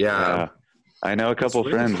God. Yeah. I know a couple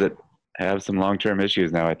friends that have some long-term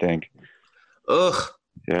issues now, I think. Ugh.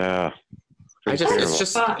 Yeah.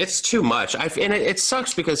 It's too much. And it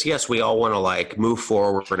sucks because yes, we all want to like move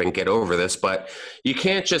forward and get over this, but you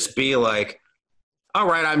can't just be like, all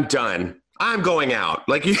right, I'm done. I'm going out.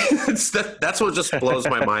 Like that's what just blows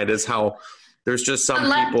my mind is how there's just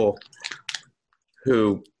some people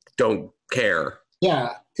who don't care.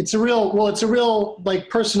 Yeah. It's a real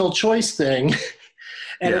like personal choice thing.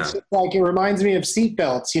 And it's just like, it reminds me of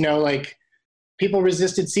seatbelts, like, people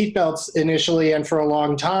resisted seatbelts initially and for a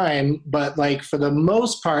long time, but like for the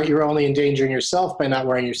most part, you're only endangering yourself by not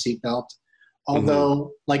wearing your seatbelt.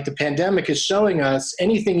 Although, like the pandemic is showing us,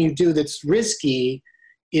 anything you do that's risky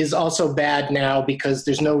is also bad now because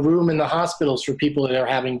there's no room in the hospitals for people that are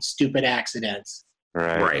having stupid accidents.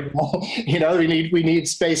 Right. We need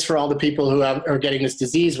space for all the people who are getting this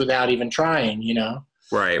disease without even trying.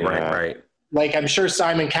 Right. Like, I'm sure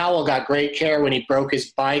Simon Cowell got great care when he broke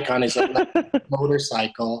his bike on his electric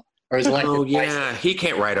motorcycle or his electric bicycle. He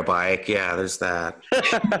can't ride a bike. Yeah, there's that.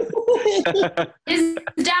 His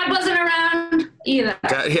dad wasn't around either.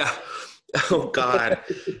 Yeah. Oh God.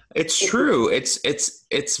 It's true.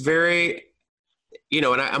 It's very, and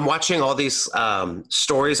I'm watching all these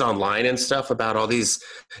stories online and stuff about all these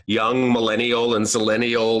young millennial and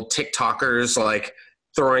zillennial TikTokers, like,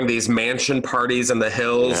 throwing these mansion parties in the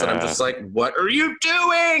hills, and I'm just like, what are you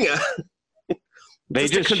doing? They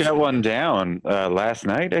just shut one down last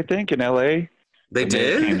night, I think, in LA. They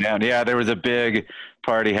did? Came down. Yeah, there was a big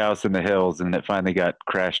party house in the hills, and it finally got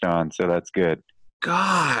crashed on, so that's good.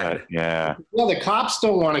 God. Yeah. Well, the cops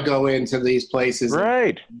don't want to go into these places.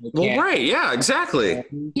 Right. Well, right. Yeah, exactly.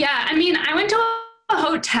 Yeah, I mean, I went to a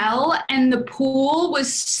hotel and the pool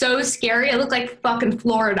was so scary. It looked like fucking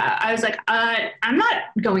Florida. I was like, I'm not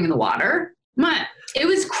going in the water. It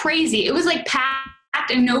was crazy. It was like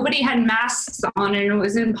packed and nobody had masks on, and it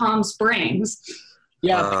was in Palm Springs.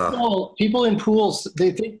 Yeah, people in pools,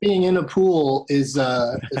 they think being in a pool is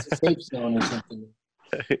a safe zone or something.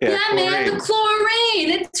 Yeah, man, the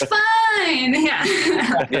chlorine, it's fine.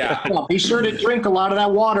 Yeah. Well, be sure to drink a lot of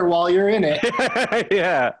that water while you're in it.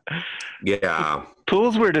 Yeah.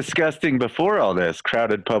 Pools were disgusting before all this,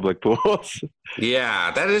 crowded public pools.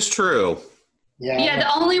 Yeah, that is true. Yeah,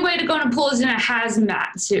 the only way to go in a pool is in a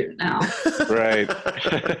hazmat suit now. Right.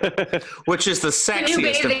 Which is the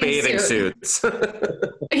sexiest of bathing suits.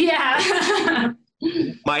 Yeah.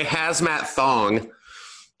 My hazmat thong.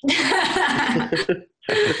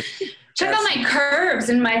 Check out my curves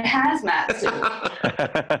in my hazmat suit.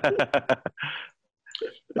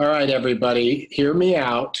 All right, everybody, hear me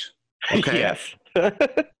out. Okay. Yes.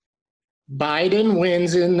 Biden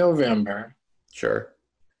wins in November. Sure.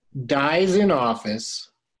 Dies in office.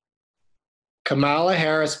 Kamala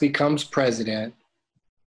Harris becomes president.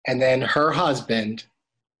 And then her husband,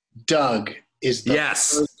 Doug, is the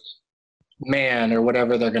first man or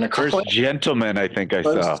whatever they're going to call it. First gentleman, I think I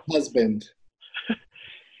saw. First husband.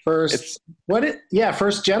 First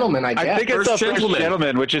gentleman, I guess. I think it's the first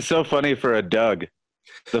gentleman, which is so funny for a Doug.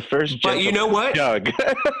 The first gentleman. But you know what? Doug.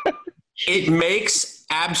 It makes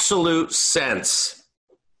absolute sense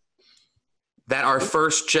that our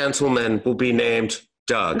first gentleman will be named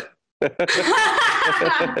Doug. It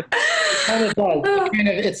kind of does.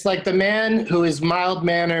 It's like the man who is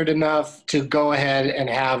mild-mannered enough to go ahead and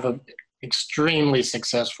have an extremely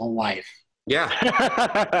successful wife.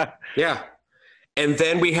 Yeah. Yeah. And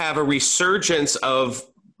then we have a resurgence of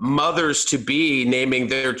mothers-to-be naming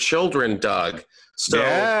their children Doug. So,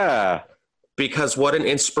 yeah. Because what an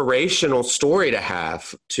inspirational story to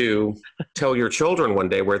have to tell your children one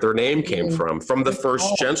day where their name came from the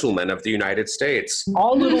first gentleman of the United States.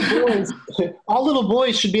 All little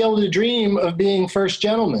boys should be able to dream of being first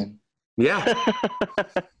gentlemen. Yeah.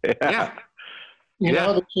 Yeah. You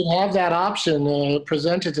know, they should have that option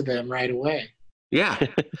presented to them right away. Yeah.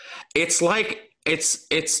 It's like, it's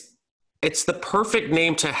the perfect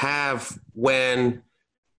name to have when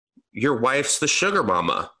your wife's the sugar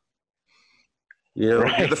mama. You know,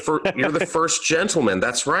 right. You're the first gentleman.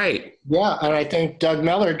 That's right. Yeah, and I think Doug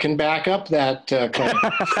Mellard can back up that claim.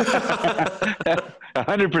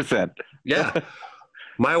 100%. Yeah.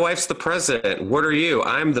 My wife's the president. What are you?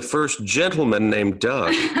 I'm the first gentleman named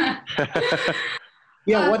Doug.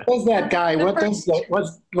 Yeah, what does that guy? What does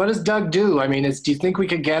Doug do? I mean, do you think we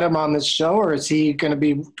could get him on this show, or is he going to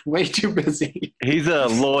be way too busy? He's a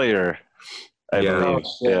lawyer. I believe.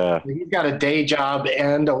 Yeah. He's got a day job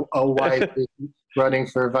and a wife running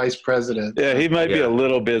for vice president. Yeah, he might be a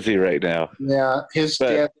little busy right now. Yeah, his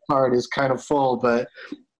stand card is kind of full, but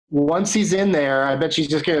once he's in there, I bet she's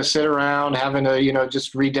just going to sit around having to,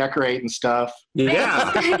 just redecorate and stuff.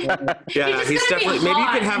 Yeah. Yeah, he's definitely, maybe you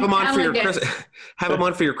can have him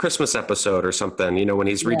on for your Christmas episode or something, when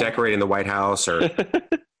he's redecorating the White House or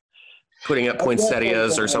putting up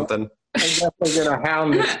poinsettias or something. I'm definitely going to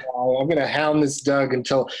hound this guy. I'm going to hound this Doug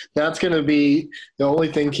until that's going to be the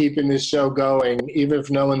only thing keeping this show going. Even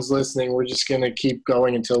if no one's listening, we're just going to keep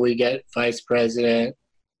going until we get vice president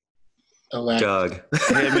elect. Doug.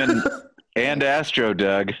 Him and Astro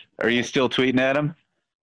Doug. Are you still tweeting at him?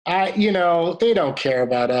 They don't care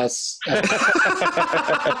about us.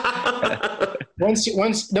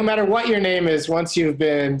 Once, no matter what your name is, once you've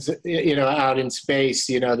been, out in space,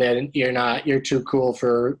 then you're too cool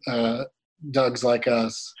for Dougs like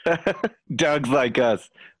us. Dougs like us.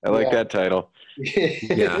 I like that title.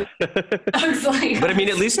 Yeah. But I mean,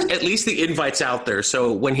 at least the invite's out there.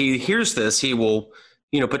 So when he hears this, he will,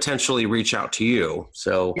 potentially reach out to you.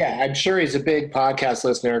 So yeah, I'm sure he's a big podcast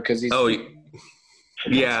listener because he's. Oh,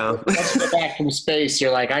 yeah. Once you get back from space,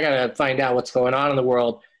 you're like, I got to find out what's going on in the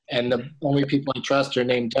world. And the only people I trust are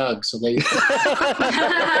named Doug. So they.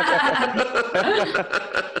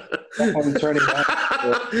 I'm turning back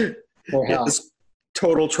for help.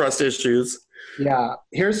 Total trust issues. Yeah.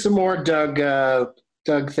 Here's some more Doug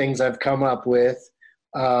things I've come up with.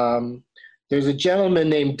 There's a gentleman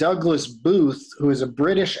named Douglas Booth who is a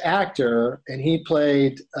British actor, and he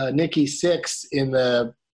played Nicky Sixx in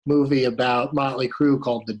the movie about Motley Crue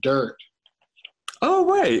called The Dirt. Oh,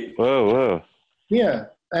 wait. Whoa. Yeah.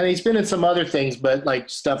 And he's been in some other things, but like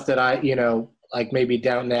stuff that I, like maybe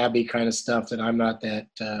Downton Abbey kind of stuff that I'm not that.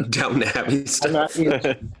 Downton Abbey stuff.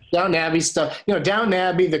 Downton Abbey stuff. Downton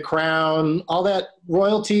Abbey, The Crown, all that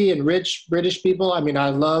royalty and rich British people. I mean, I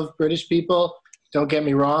love British people. Don't get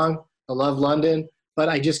me wrong. I love London, but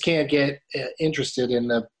I just can't get interested in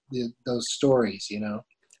those stories,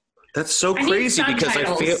 That's so crazy because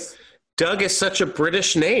I feel Doug is such a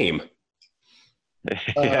British name.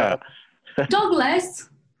 Yeah. Douglas.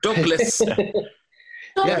 Douglas Booth.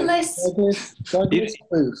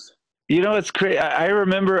 It's crazy. I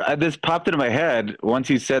remember this popped into my head once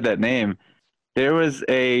you said that name. There was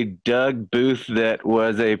a Doug Booth that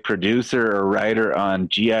was a producer or writer on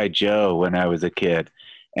G.I. Joe when I was a kid.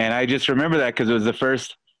 And I just remember that because it was the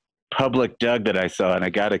first public Doug that I saw, and I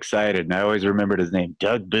got excited, and I always remembered his name,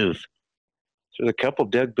 Doug Booth. It's There's a couple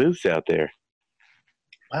Doug Booths out there.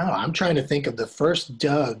 Wow, I'm trying to think of the first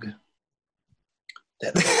Doug.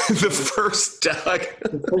 The first Doug.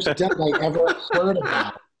 The first Doug I ever heard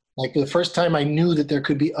about. Like the first time I knew that there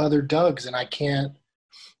could be other Dougs, and I can't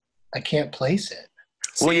place it.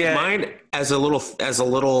 See, mine as a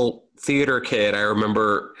little theater kid, I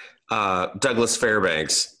remember Douglas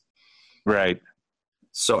Fairbanks. Right.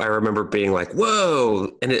 So I remember being like,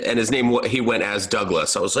 "Whoa!" And his name, he went as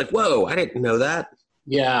Douglas. I was like, "Whoa! I didn't know that."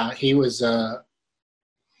 Yeah, he was, the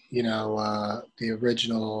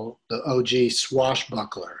original, the OG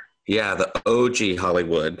swashbuckler. Yeah, the OG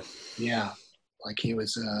Hollywood. Yeah, like he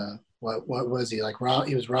was. What was he like?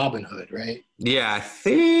 He was Robin Hood, right? Yeah, I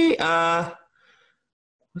think.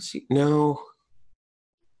 Was he? No.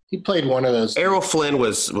 He played one of those. Errol Flynn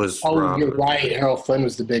was. Oh, Robin. You're right. Errol Flynn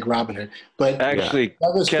was the big Robin Hood, but Actually,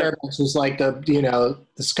 Douglas Fairbanks was like the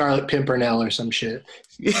Scarlet Pimpernel or some shit.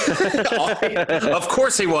 Of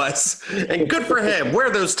course he was, and good for him. Wear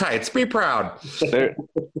those tights. Be proud.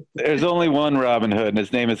 There's only one Robin Hood, and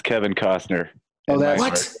his name is Kevin Costner. Oh, that's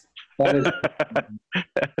What? That is,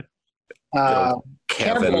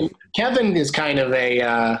 Kevin is kind of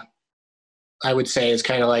a. I would say is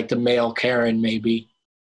kind of like the male Karen, maybe.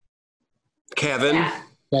 Kevin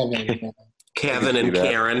Kevin. Kevin and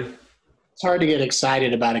Karen. It's hard to get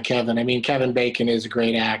excited about a Kevin. I mean, Kevin Bacon is a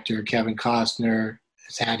great actor. Kevin Costner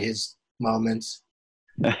has had his moments.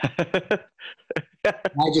 I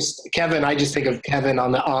just think of Kevin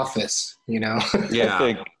on The Office, Yeah.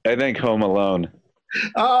 I think Home Alone.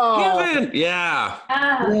 Oh, Kevin. Yeah.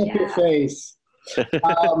 your face.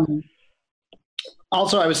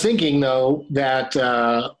 Also, I was thinking though that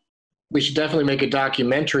we should definitely make a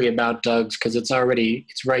documentary about Doug's because it's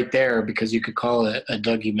right there because you could call it a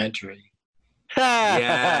Dougie-mentary.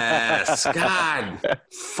 Yes. God.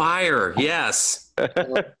 Fire. Yes. What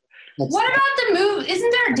about the move?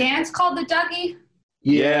 Isn't there a dance called the Dougie?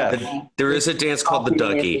 Yeah. There is a dance called the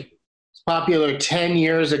Dougie. It's popular 10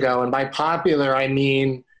 years ago, and by popular I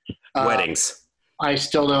mean Weddings. I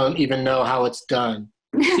still don't even know how it's done.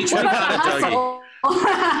 Teach me how to Dougie.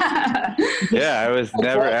 Yeah, I was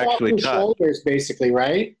never actually taught. Shoulders, basically,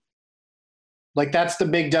 right? Like that's the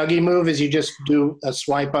big Dougie move. Is you just do a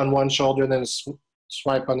swipe on one shoulder, then a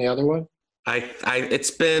swipe on the other one.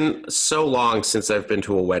 It's been so long since I've been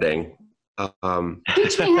to a wedding.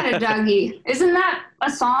 Teach me how to Dougie. Isn't that a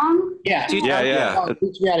song? Yeah, Yeah.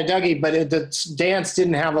 Teach me how to Dougie, but the dance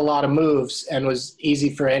didn't have a lot of moves and was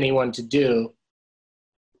easy for anyone to do.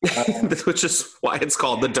 Which is why it's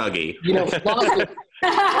called the Dougie.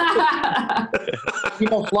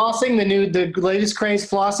 Flossing, the latest craze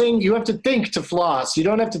flossing, you have to think to floss. You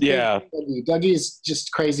don't have to think. Yeah. Dougie is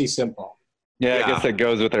just crazy simple. Yeah, I guess that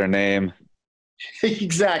goes with her name.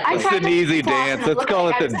 Exactly. It's an easy dance. Let's call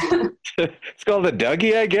it it's called the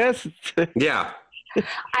Dougie, I guess. Yeah.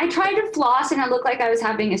 I tried to floss and it looked like I was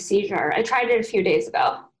having a seizure. I tried it a few days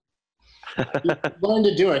ago. Learn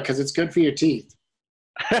to do it because it's good for your teeth.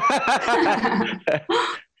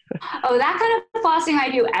 Oh, that kind of flossing I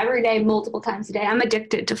do every day, multiple times a day. I'm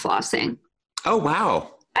addicted to flossing. Oh,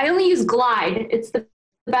 wow. I only use Glide. It's the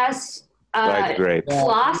best great.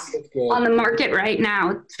 floss on the market right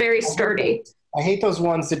now. It's very sturdy. I hate those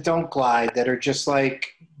ones that don't glide, that are just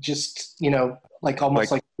like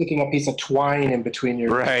almost like sticking a piece of twine in between your.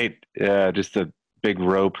 Right. Yeah, just a big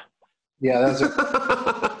rope. Yeah, those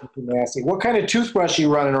are nasty. What kind of toothbrush are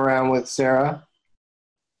you running around with, Sarah?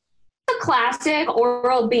 A classic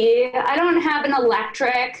Oral-B. I don't have an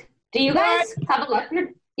electric. Do you guys have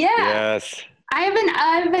electric? Yeah. Yes. I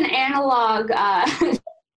have an analog toothbrush.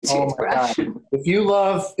 Oh my God. If you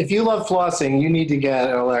love flossing, you need to get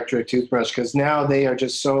an electric toothbrush because now they are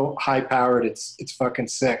just so high powered. It's fucking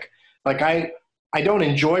sick. Like I don't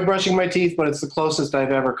enjoy brushing my teeth, but it's the closest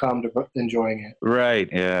I've ever come to enjoying it. Right.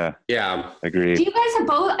 Yeah. Yeah. Agreed. Do you guys have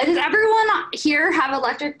both? Does everyone here have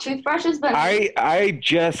electric toothbrushes? But I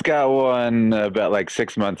just got one about like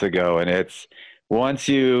 6 months ago, and it's once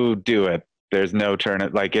you do it, there's no turn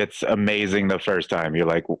it. Like it's amazing the first time. You're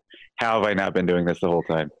like, how have I not been doing this the whole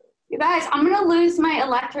time? You guys, I'm going to lose my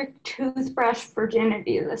electric toothbrush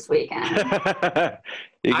virginity this weekend.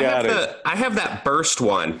 You got it. I have that burst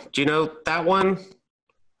one. Do you know that one?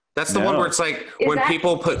 That's the one where it's like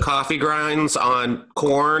people put coffee grinds on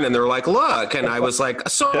corn and they're like, look. And I was like,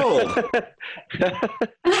 sold.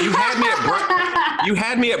 You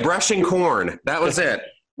had me at brushing corn. That was it.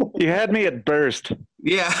 You had me at burst.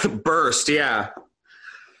 Yeah, burst. Yeah.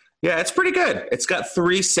 Yeah, it's pretty good. It's got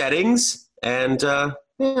 3 settings and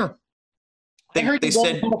yeah. I heard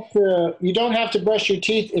you don't have to brush your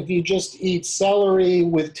teeth if you just eat celery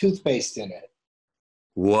with toothpaste in it.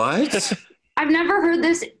 What? I've never heard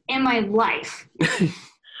this in my life.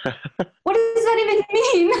 What does that even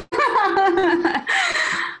mean?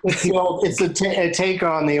 It's a take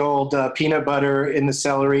on the old peanut butter in the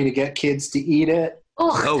celery to get kids to eat it.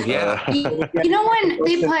 Oh yeah. You know when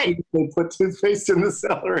they put toothpaste in the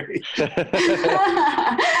celery.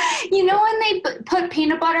 You know when they put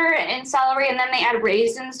peanut butter in celery and then they add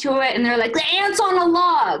raisins to it and they're like the ants on a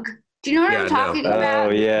log. Do you know what I'm talking about?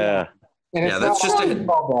 Oh yeah. And yeah, that's just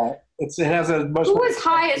it has a much. Who was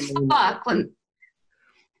high as fuck when?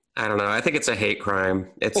 I don't know. I think it's a hate crime.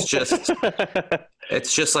 It's just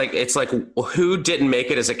it's like who didn't make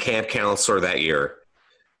it as a camp counselor that year?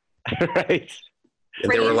 Right.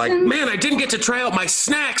 And they were like, man, I didn't get to try out my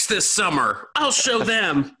snacks this summer. I'll show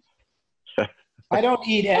them. I don't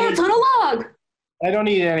eat ants on a log. I don't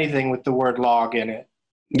eat anything with the word log in it.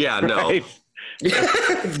 Yeah, no. Right.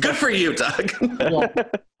 Good for you, Doug. Yeah.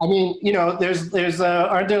 I mean, there's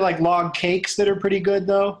aren't there like log cakes that are pretty good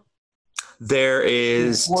though? There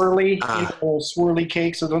is swirly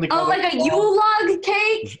cakes. So don't they call like a Yule log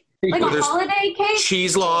cake, like a holiday cake.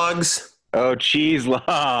 Cheese logs. Oh, cheese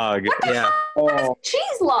log. What the fuck is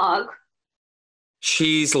cheese log?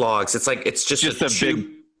 Cheese logs. It's just a tube,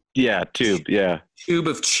 big tube. Yeah. Tube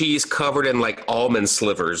of cheese covered in like almond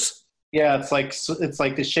slivers. Yeah, it's like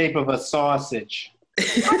the shape of a sausage.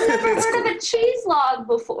 I've never heard of a cheese log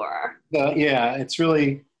before. Yeah, it's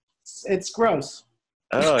gross.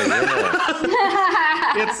 Oh yeah.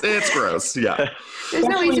 it's gross. Yeah. There's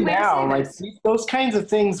no easy way now, to say this. those kinds of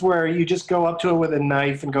things where you just go up to it with a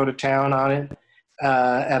knife and go to town on it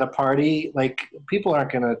at a party. Like people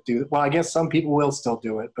aren't going to do. Well, I guess some people will still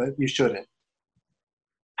do it, but you shouldn't.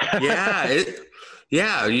 Yeah.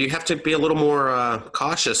 Yeah, you have to be a little more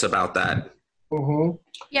cautious about that. Mm-hmm.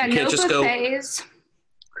 Yeah, you can't no just buffets.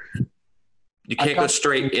 You can't go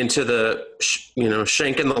straight into the,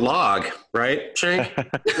 shank in the log, right, Shank?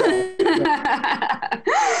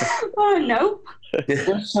 Oh, nope.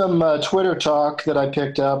 There's some Twitter talk that I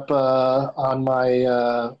picked up on my,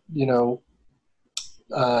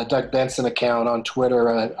 Doug Benson account on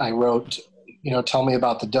Twitter. I wrote, tell me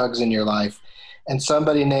about the Dougs in your life. And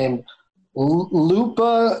somebody named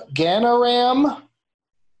Lupa Ganaram.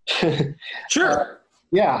 Sure.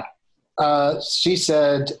 Yeah. She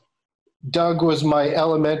said, Doug was my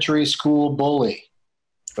elementary school bully.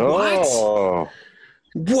 Oh.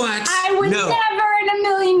 What? I would never in a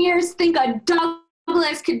million years think a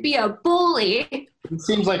Douglas could be a bully. It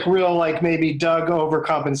seems like real, maybe Doug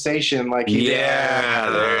overcompensation. Like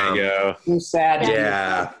there you go. Too sad.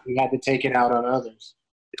 Yeah. He had to take it out on others.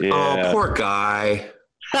 Yeah. Oh, poor guy.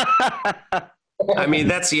 I mean,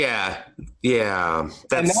 that's. And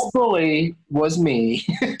that bully was me.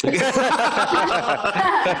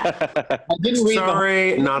 I didn't read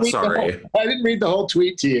I didn't read the whole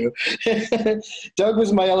tweet to you. Doug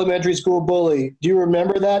was my elementary school bully. Do you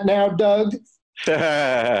remember that now, Doug?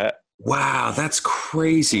 Wow, that's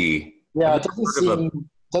crazy. Yeah, it doesn't seem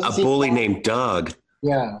a bully named Doug.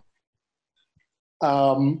 Yeah.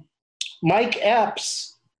 Mike Epps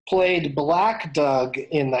played Black Doug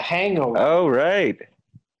in The Hangover. Oh, right.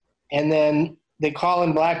 And then they call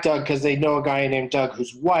him Black Doug because they know a guy named Doug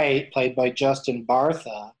who's white, played by Justin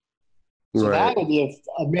Bartha. So that would be an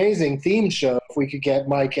amazing theme show if we could get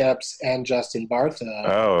Mike Epps and Justin Bartha.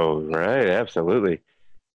 Oh, right. Absolutely.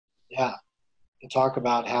 Yeah. And talk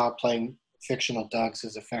about how playing fictional Dougs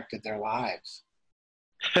has affected their lives.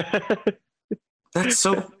 That's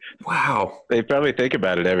so, wow. They probably think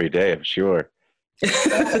about it every day, I'm sure. There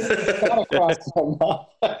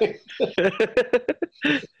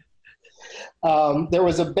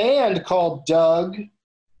was a band called Doug.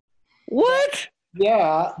 What?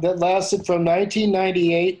 Yeah, that lasted from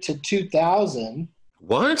 1998 to 2000.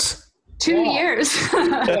 What? 2 years.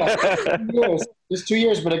 Yeah, 2 years. Just 2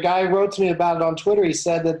 years. But a guy wrote to me about it on Twitter. He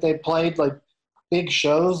said that they played big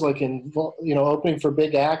shows, opening for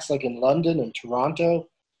big acts in London and Toronto.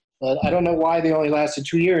 But I don't know why they only lasted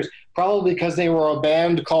 2 years. Probably because they were a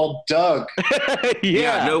band called Doug.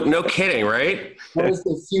 Yeah, no kidding, right? What is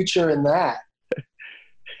the future in that?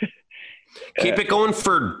 Keep it going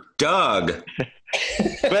for Doug.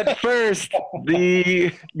 But first,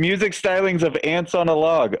 the music stylings of Ants on a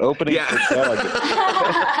Log opening for Doug.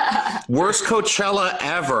 Worst Coachella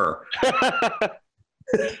ever.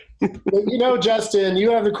 Justin, you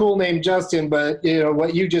have a cool name, Justin, but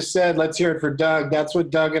what you just said, let's hear it for Doug. That's what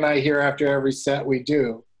Doug and I hear after every set we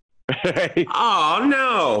do. Oh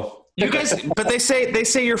no. You guys, but they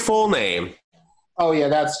say your full name. Oh yeah,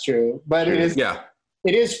 that's true. But it is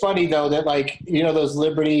It is funny though that those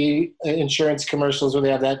Liberty insurance commercials where they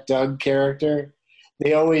have that Doug character.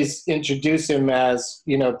 they always introduce him as,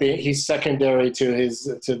 he's secondary to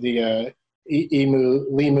the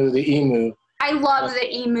emu, the emu. I love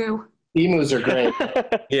the emu. Emus are great.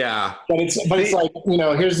 Yeah. But it's like,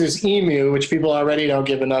 here's this emu, which people already don't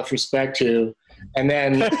give enough respect to. And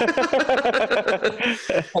then, then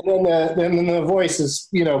the voice is,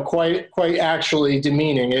 quite actually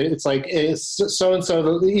demeaning. It's like, it's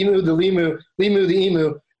so-and-so, the emu, the lemur, the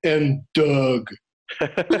emu, and Doug.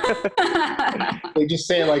 They just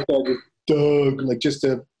say it like that, Doug, like just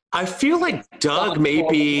a... I feel like Doug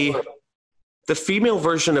maybe... The female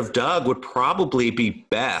version of Doug would probably be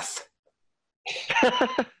Beth.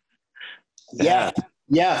 Yeah.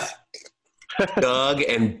 Doug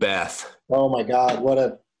and Beth. Oh my God, what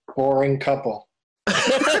a boring couple. Doug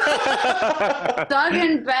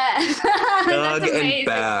and Beth. Doug and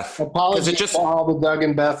Beth. Apologies to all the Doug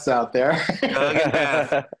and Beths out there. Doug and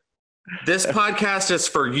Beth. This podcast is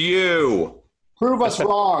for you. Prove us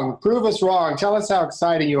wrong. Tell us how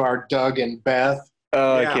exciting you are, Doug and Beth.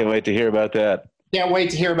 Oh, yeah. I can't wait to hear about that. Can't wait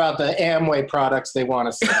to hear about the Amway products they want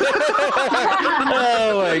to sell.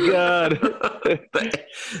 Oh my God.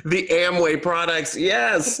 The Amway products,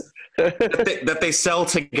 yes. that they sell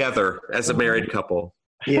together as a married couple.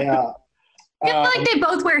 Yeah. I feel like they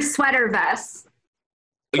both wear sweater vests.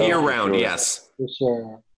 Year round, yes. For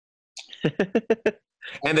sure.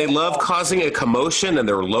 And they love causing a commotion in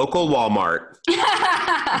their local Walmart.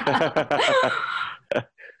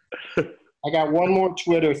 I got one more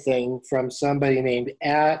Twitter thing from somebody named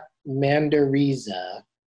 @Mandariza.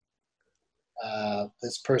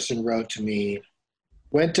 This person wrote to me,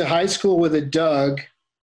 went to high school with a Doug.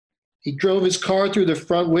 He drove his car through the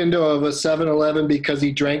front window of a 7-Eleven because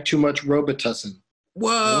he drank too much Robitussin.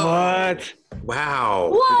 Whoa. What? Wow.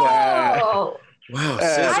 Whoa. Wow. I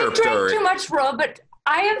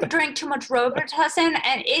have drank too much Robitussin,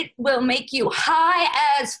 and it will make you high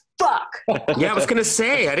as fuck. Yeah, I was going to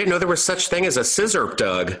say, I didn't know there was such thing as a scissor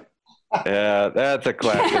Doug. Yeah, that's a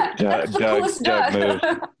classic Doug move.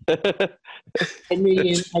 I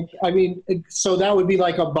mean, so that would be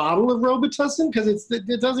like a bottle of Robitussin? Because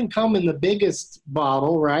it doesn't come in the biggest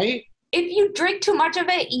bottle, right? If you drink too much of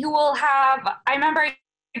it, you will have... I remember I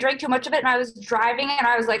drank too much of it, and I was driving, and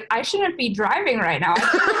I was like, I shouldn't be driving right now.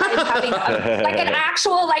 I'm having an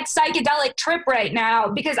actual psychedelic trip right now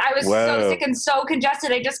because I was so sick and so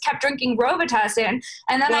congested. I just kept drinking Robitussin,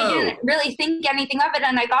 and then I didn't really think anything of it,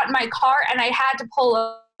 and I got in my car, and I had to pull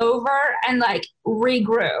over and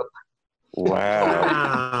regroup.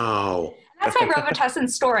 Wow. That's my Robitussin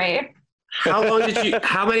story. How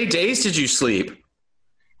many days did you sleep?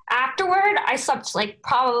 Afterward, I slept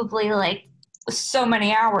probably so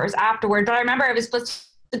many hours afterward. But I remember I was supposed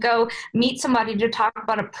to go meet somebody to talk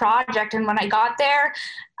about a project, and when I got there,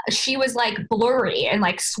 she was blurry and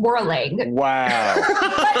swirling. Wow.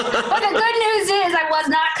 but the good news is I was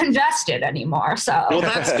not congested anymore. So well,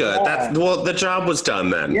 that's good. The job was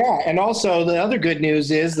done then. Yeah, and also the other good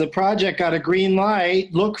news is the project got a green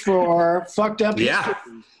light. Look for fucked up history.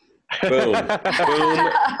 Boom, boom,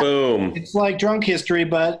 boom. It's like drunk history,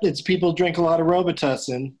 but it's people drink a lot of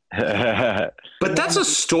Robitussin. But that's a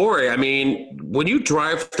story. I mean, when you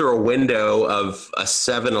drive through a window of a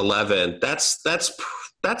 7-Eleven, that's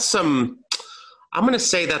some, I'm going to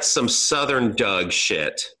say that's some Southern Doug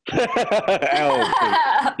shit. Yep.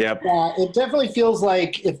 It definitely feels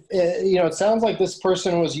like, it sounds like this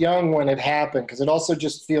person was young when it happened, because it also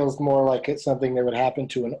just feels more like it's something that would happen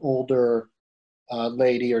to an older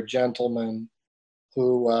lady or gentleman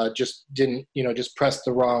who just didn't, just pressed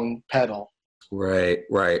the wrong pedal. Right.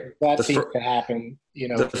 That seems to happen,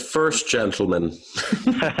 The first gentleman.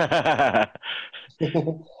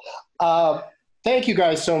 Thank you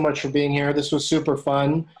guys so much for being here. This was super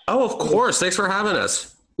fun. Oh, of course. Thanks for having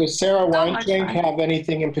us. Does Sara Weinshenk have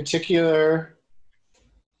anything in particular?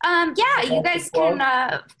 Yeah, you guys can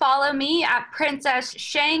follow me at Princess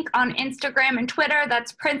Shank on Instagram and Twitter.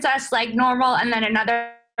 That's princess like normal and then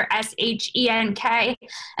another SHENK.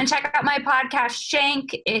 And check out my podcast,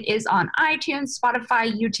 Shank. It is on iTunes,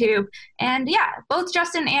 Spotify, YouTube. And yeah, both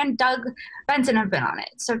Justin and Doug Benson have been on it.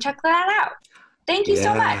 So check that out. Thank you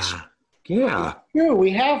so much. Yeah. True,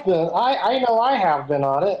 we have been. I know I have been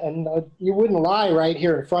on it, and you wouldn't lie right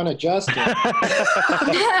here in front of Justin. What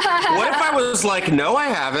if I was like, no, I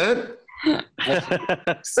haven't?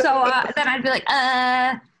 So then I'd be like,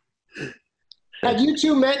 Have you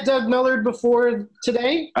two met Doug Millard before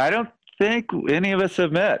today? I don't think any of us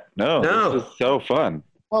have met. No. This was so fun.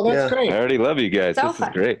 Oh, that's great. I already love you guys. So this fun.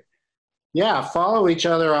 is great. Yeah, follow each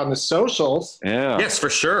other on the socials. Yeah. Yes, for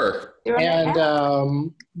sure.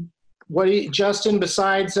 And Justin,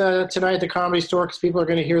 besides tonight at the Comedy Store, because people are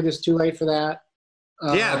going to hear this too late for that,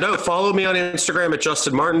 Follow me on Instagram at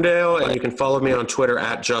Justin Martindale, and you can follow me on Twitter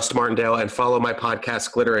at Just Martindale, and follow my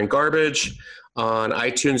podcast Glitter and Garbage on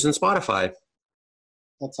iTunes and Spotify.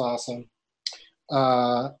 That's awesome.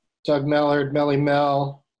 Doug Mellard, Melly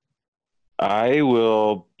Mel. I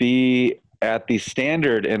will be at the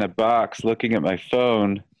Standard in a box looking at my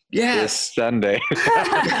phone this Sunday.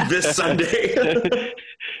 This Sunday.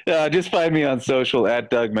 Just find me on social at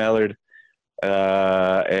Doug Mellard.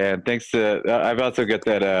 And thanks to, I've also got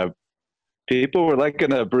that, people were liking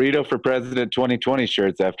the Burrito for President 2020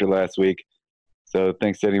 shirts after last week. So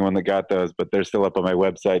thanks to anyone that got those, but they're still up on my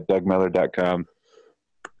website, dougmellard.com.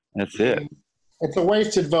 That's it. It's a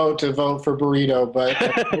wasted vote to vote for Burrito, but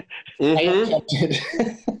I accepted.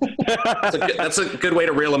 That's a good way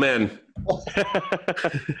to reel them in.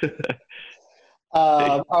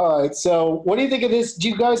 All right. So what do you think of this? Do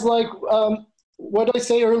you guys like, what did I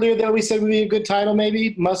say earlier that we said would be a good title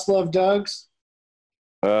maybe? Must Love Doug's?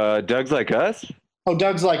 Doug's Like Us? Oh,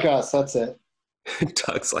 Doug's Like Us. That's it.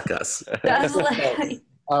 Doug's Like Us.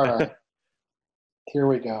 All right. Here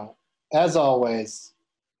we go. As always,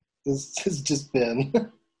 this has just been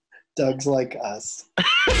Doug's Like Us.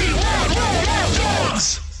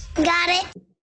 Got it.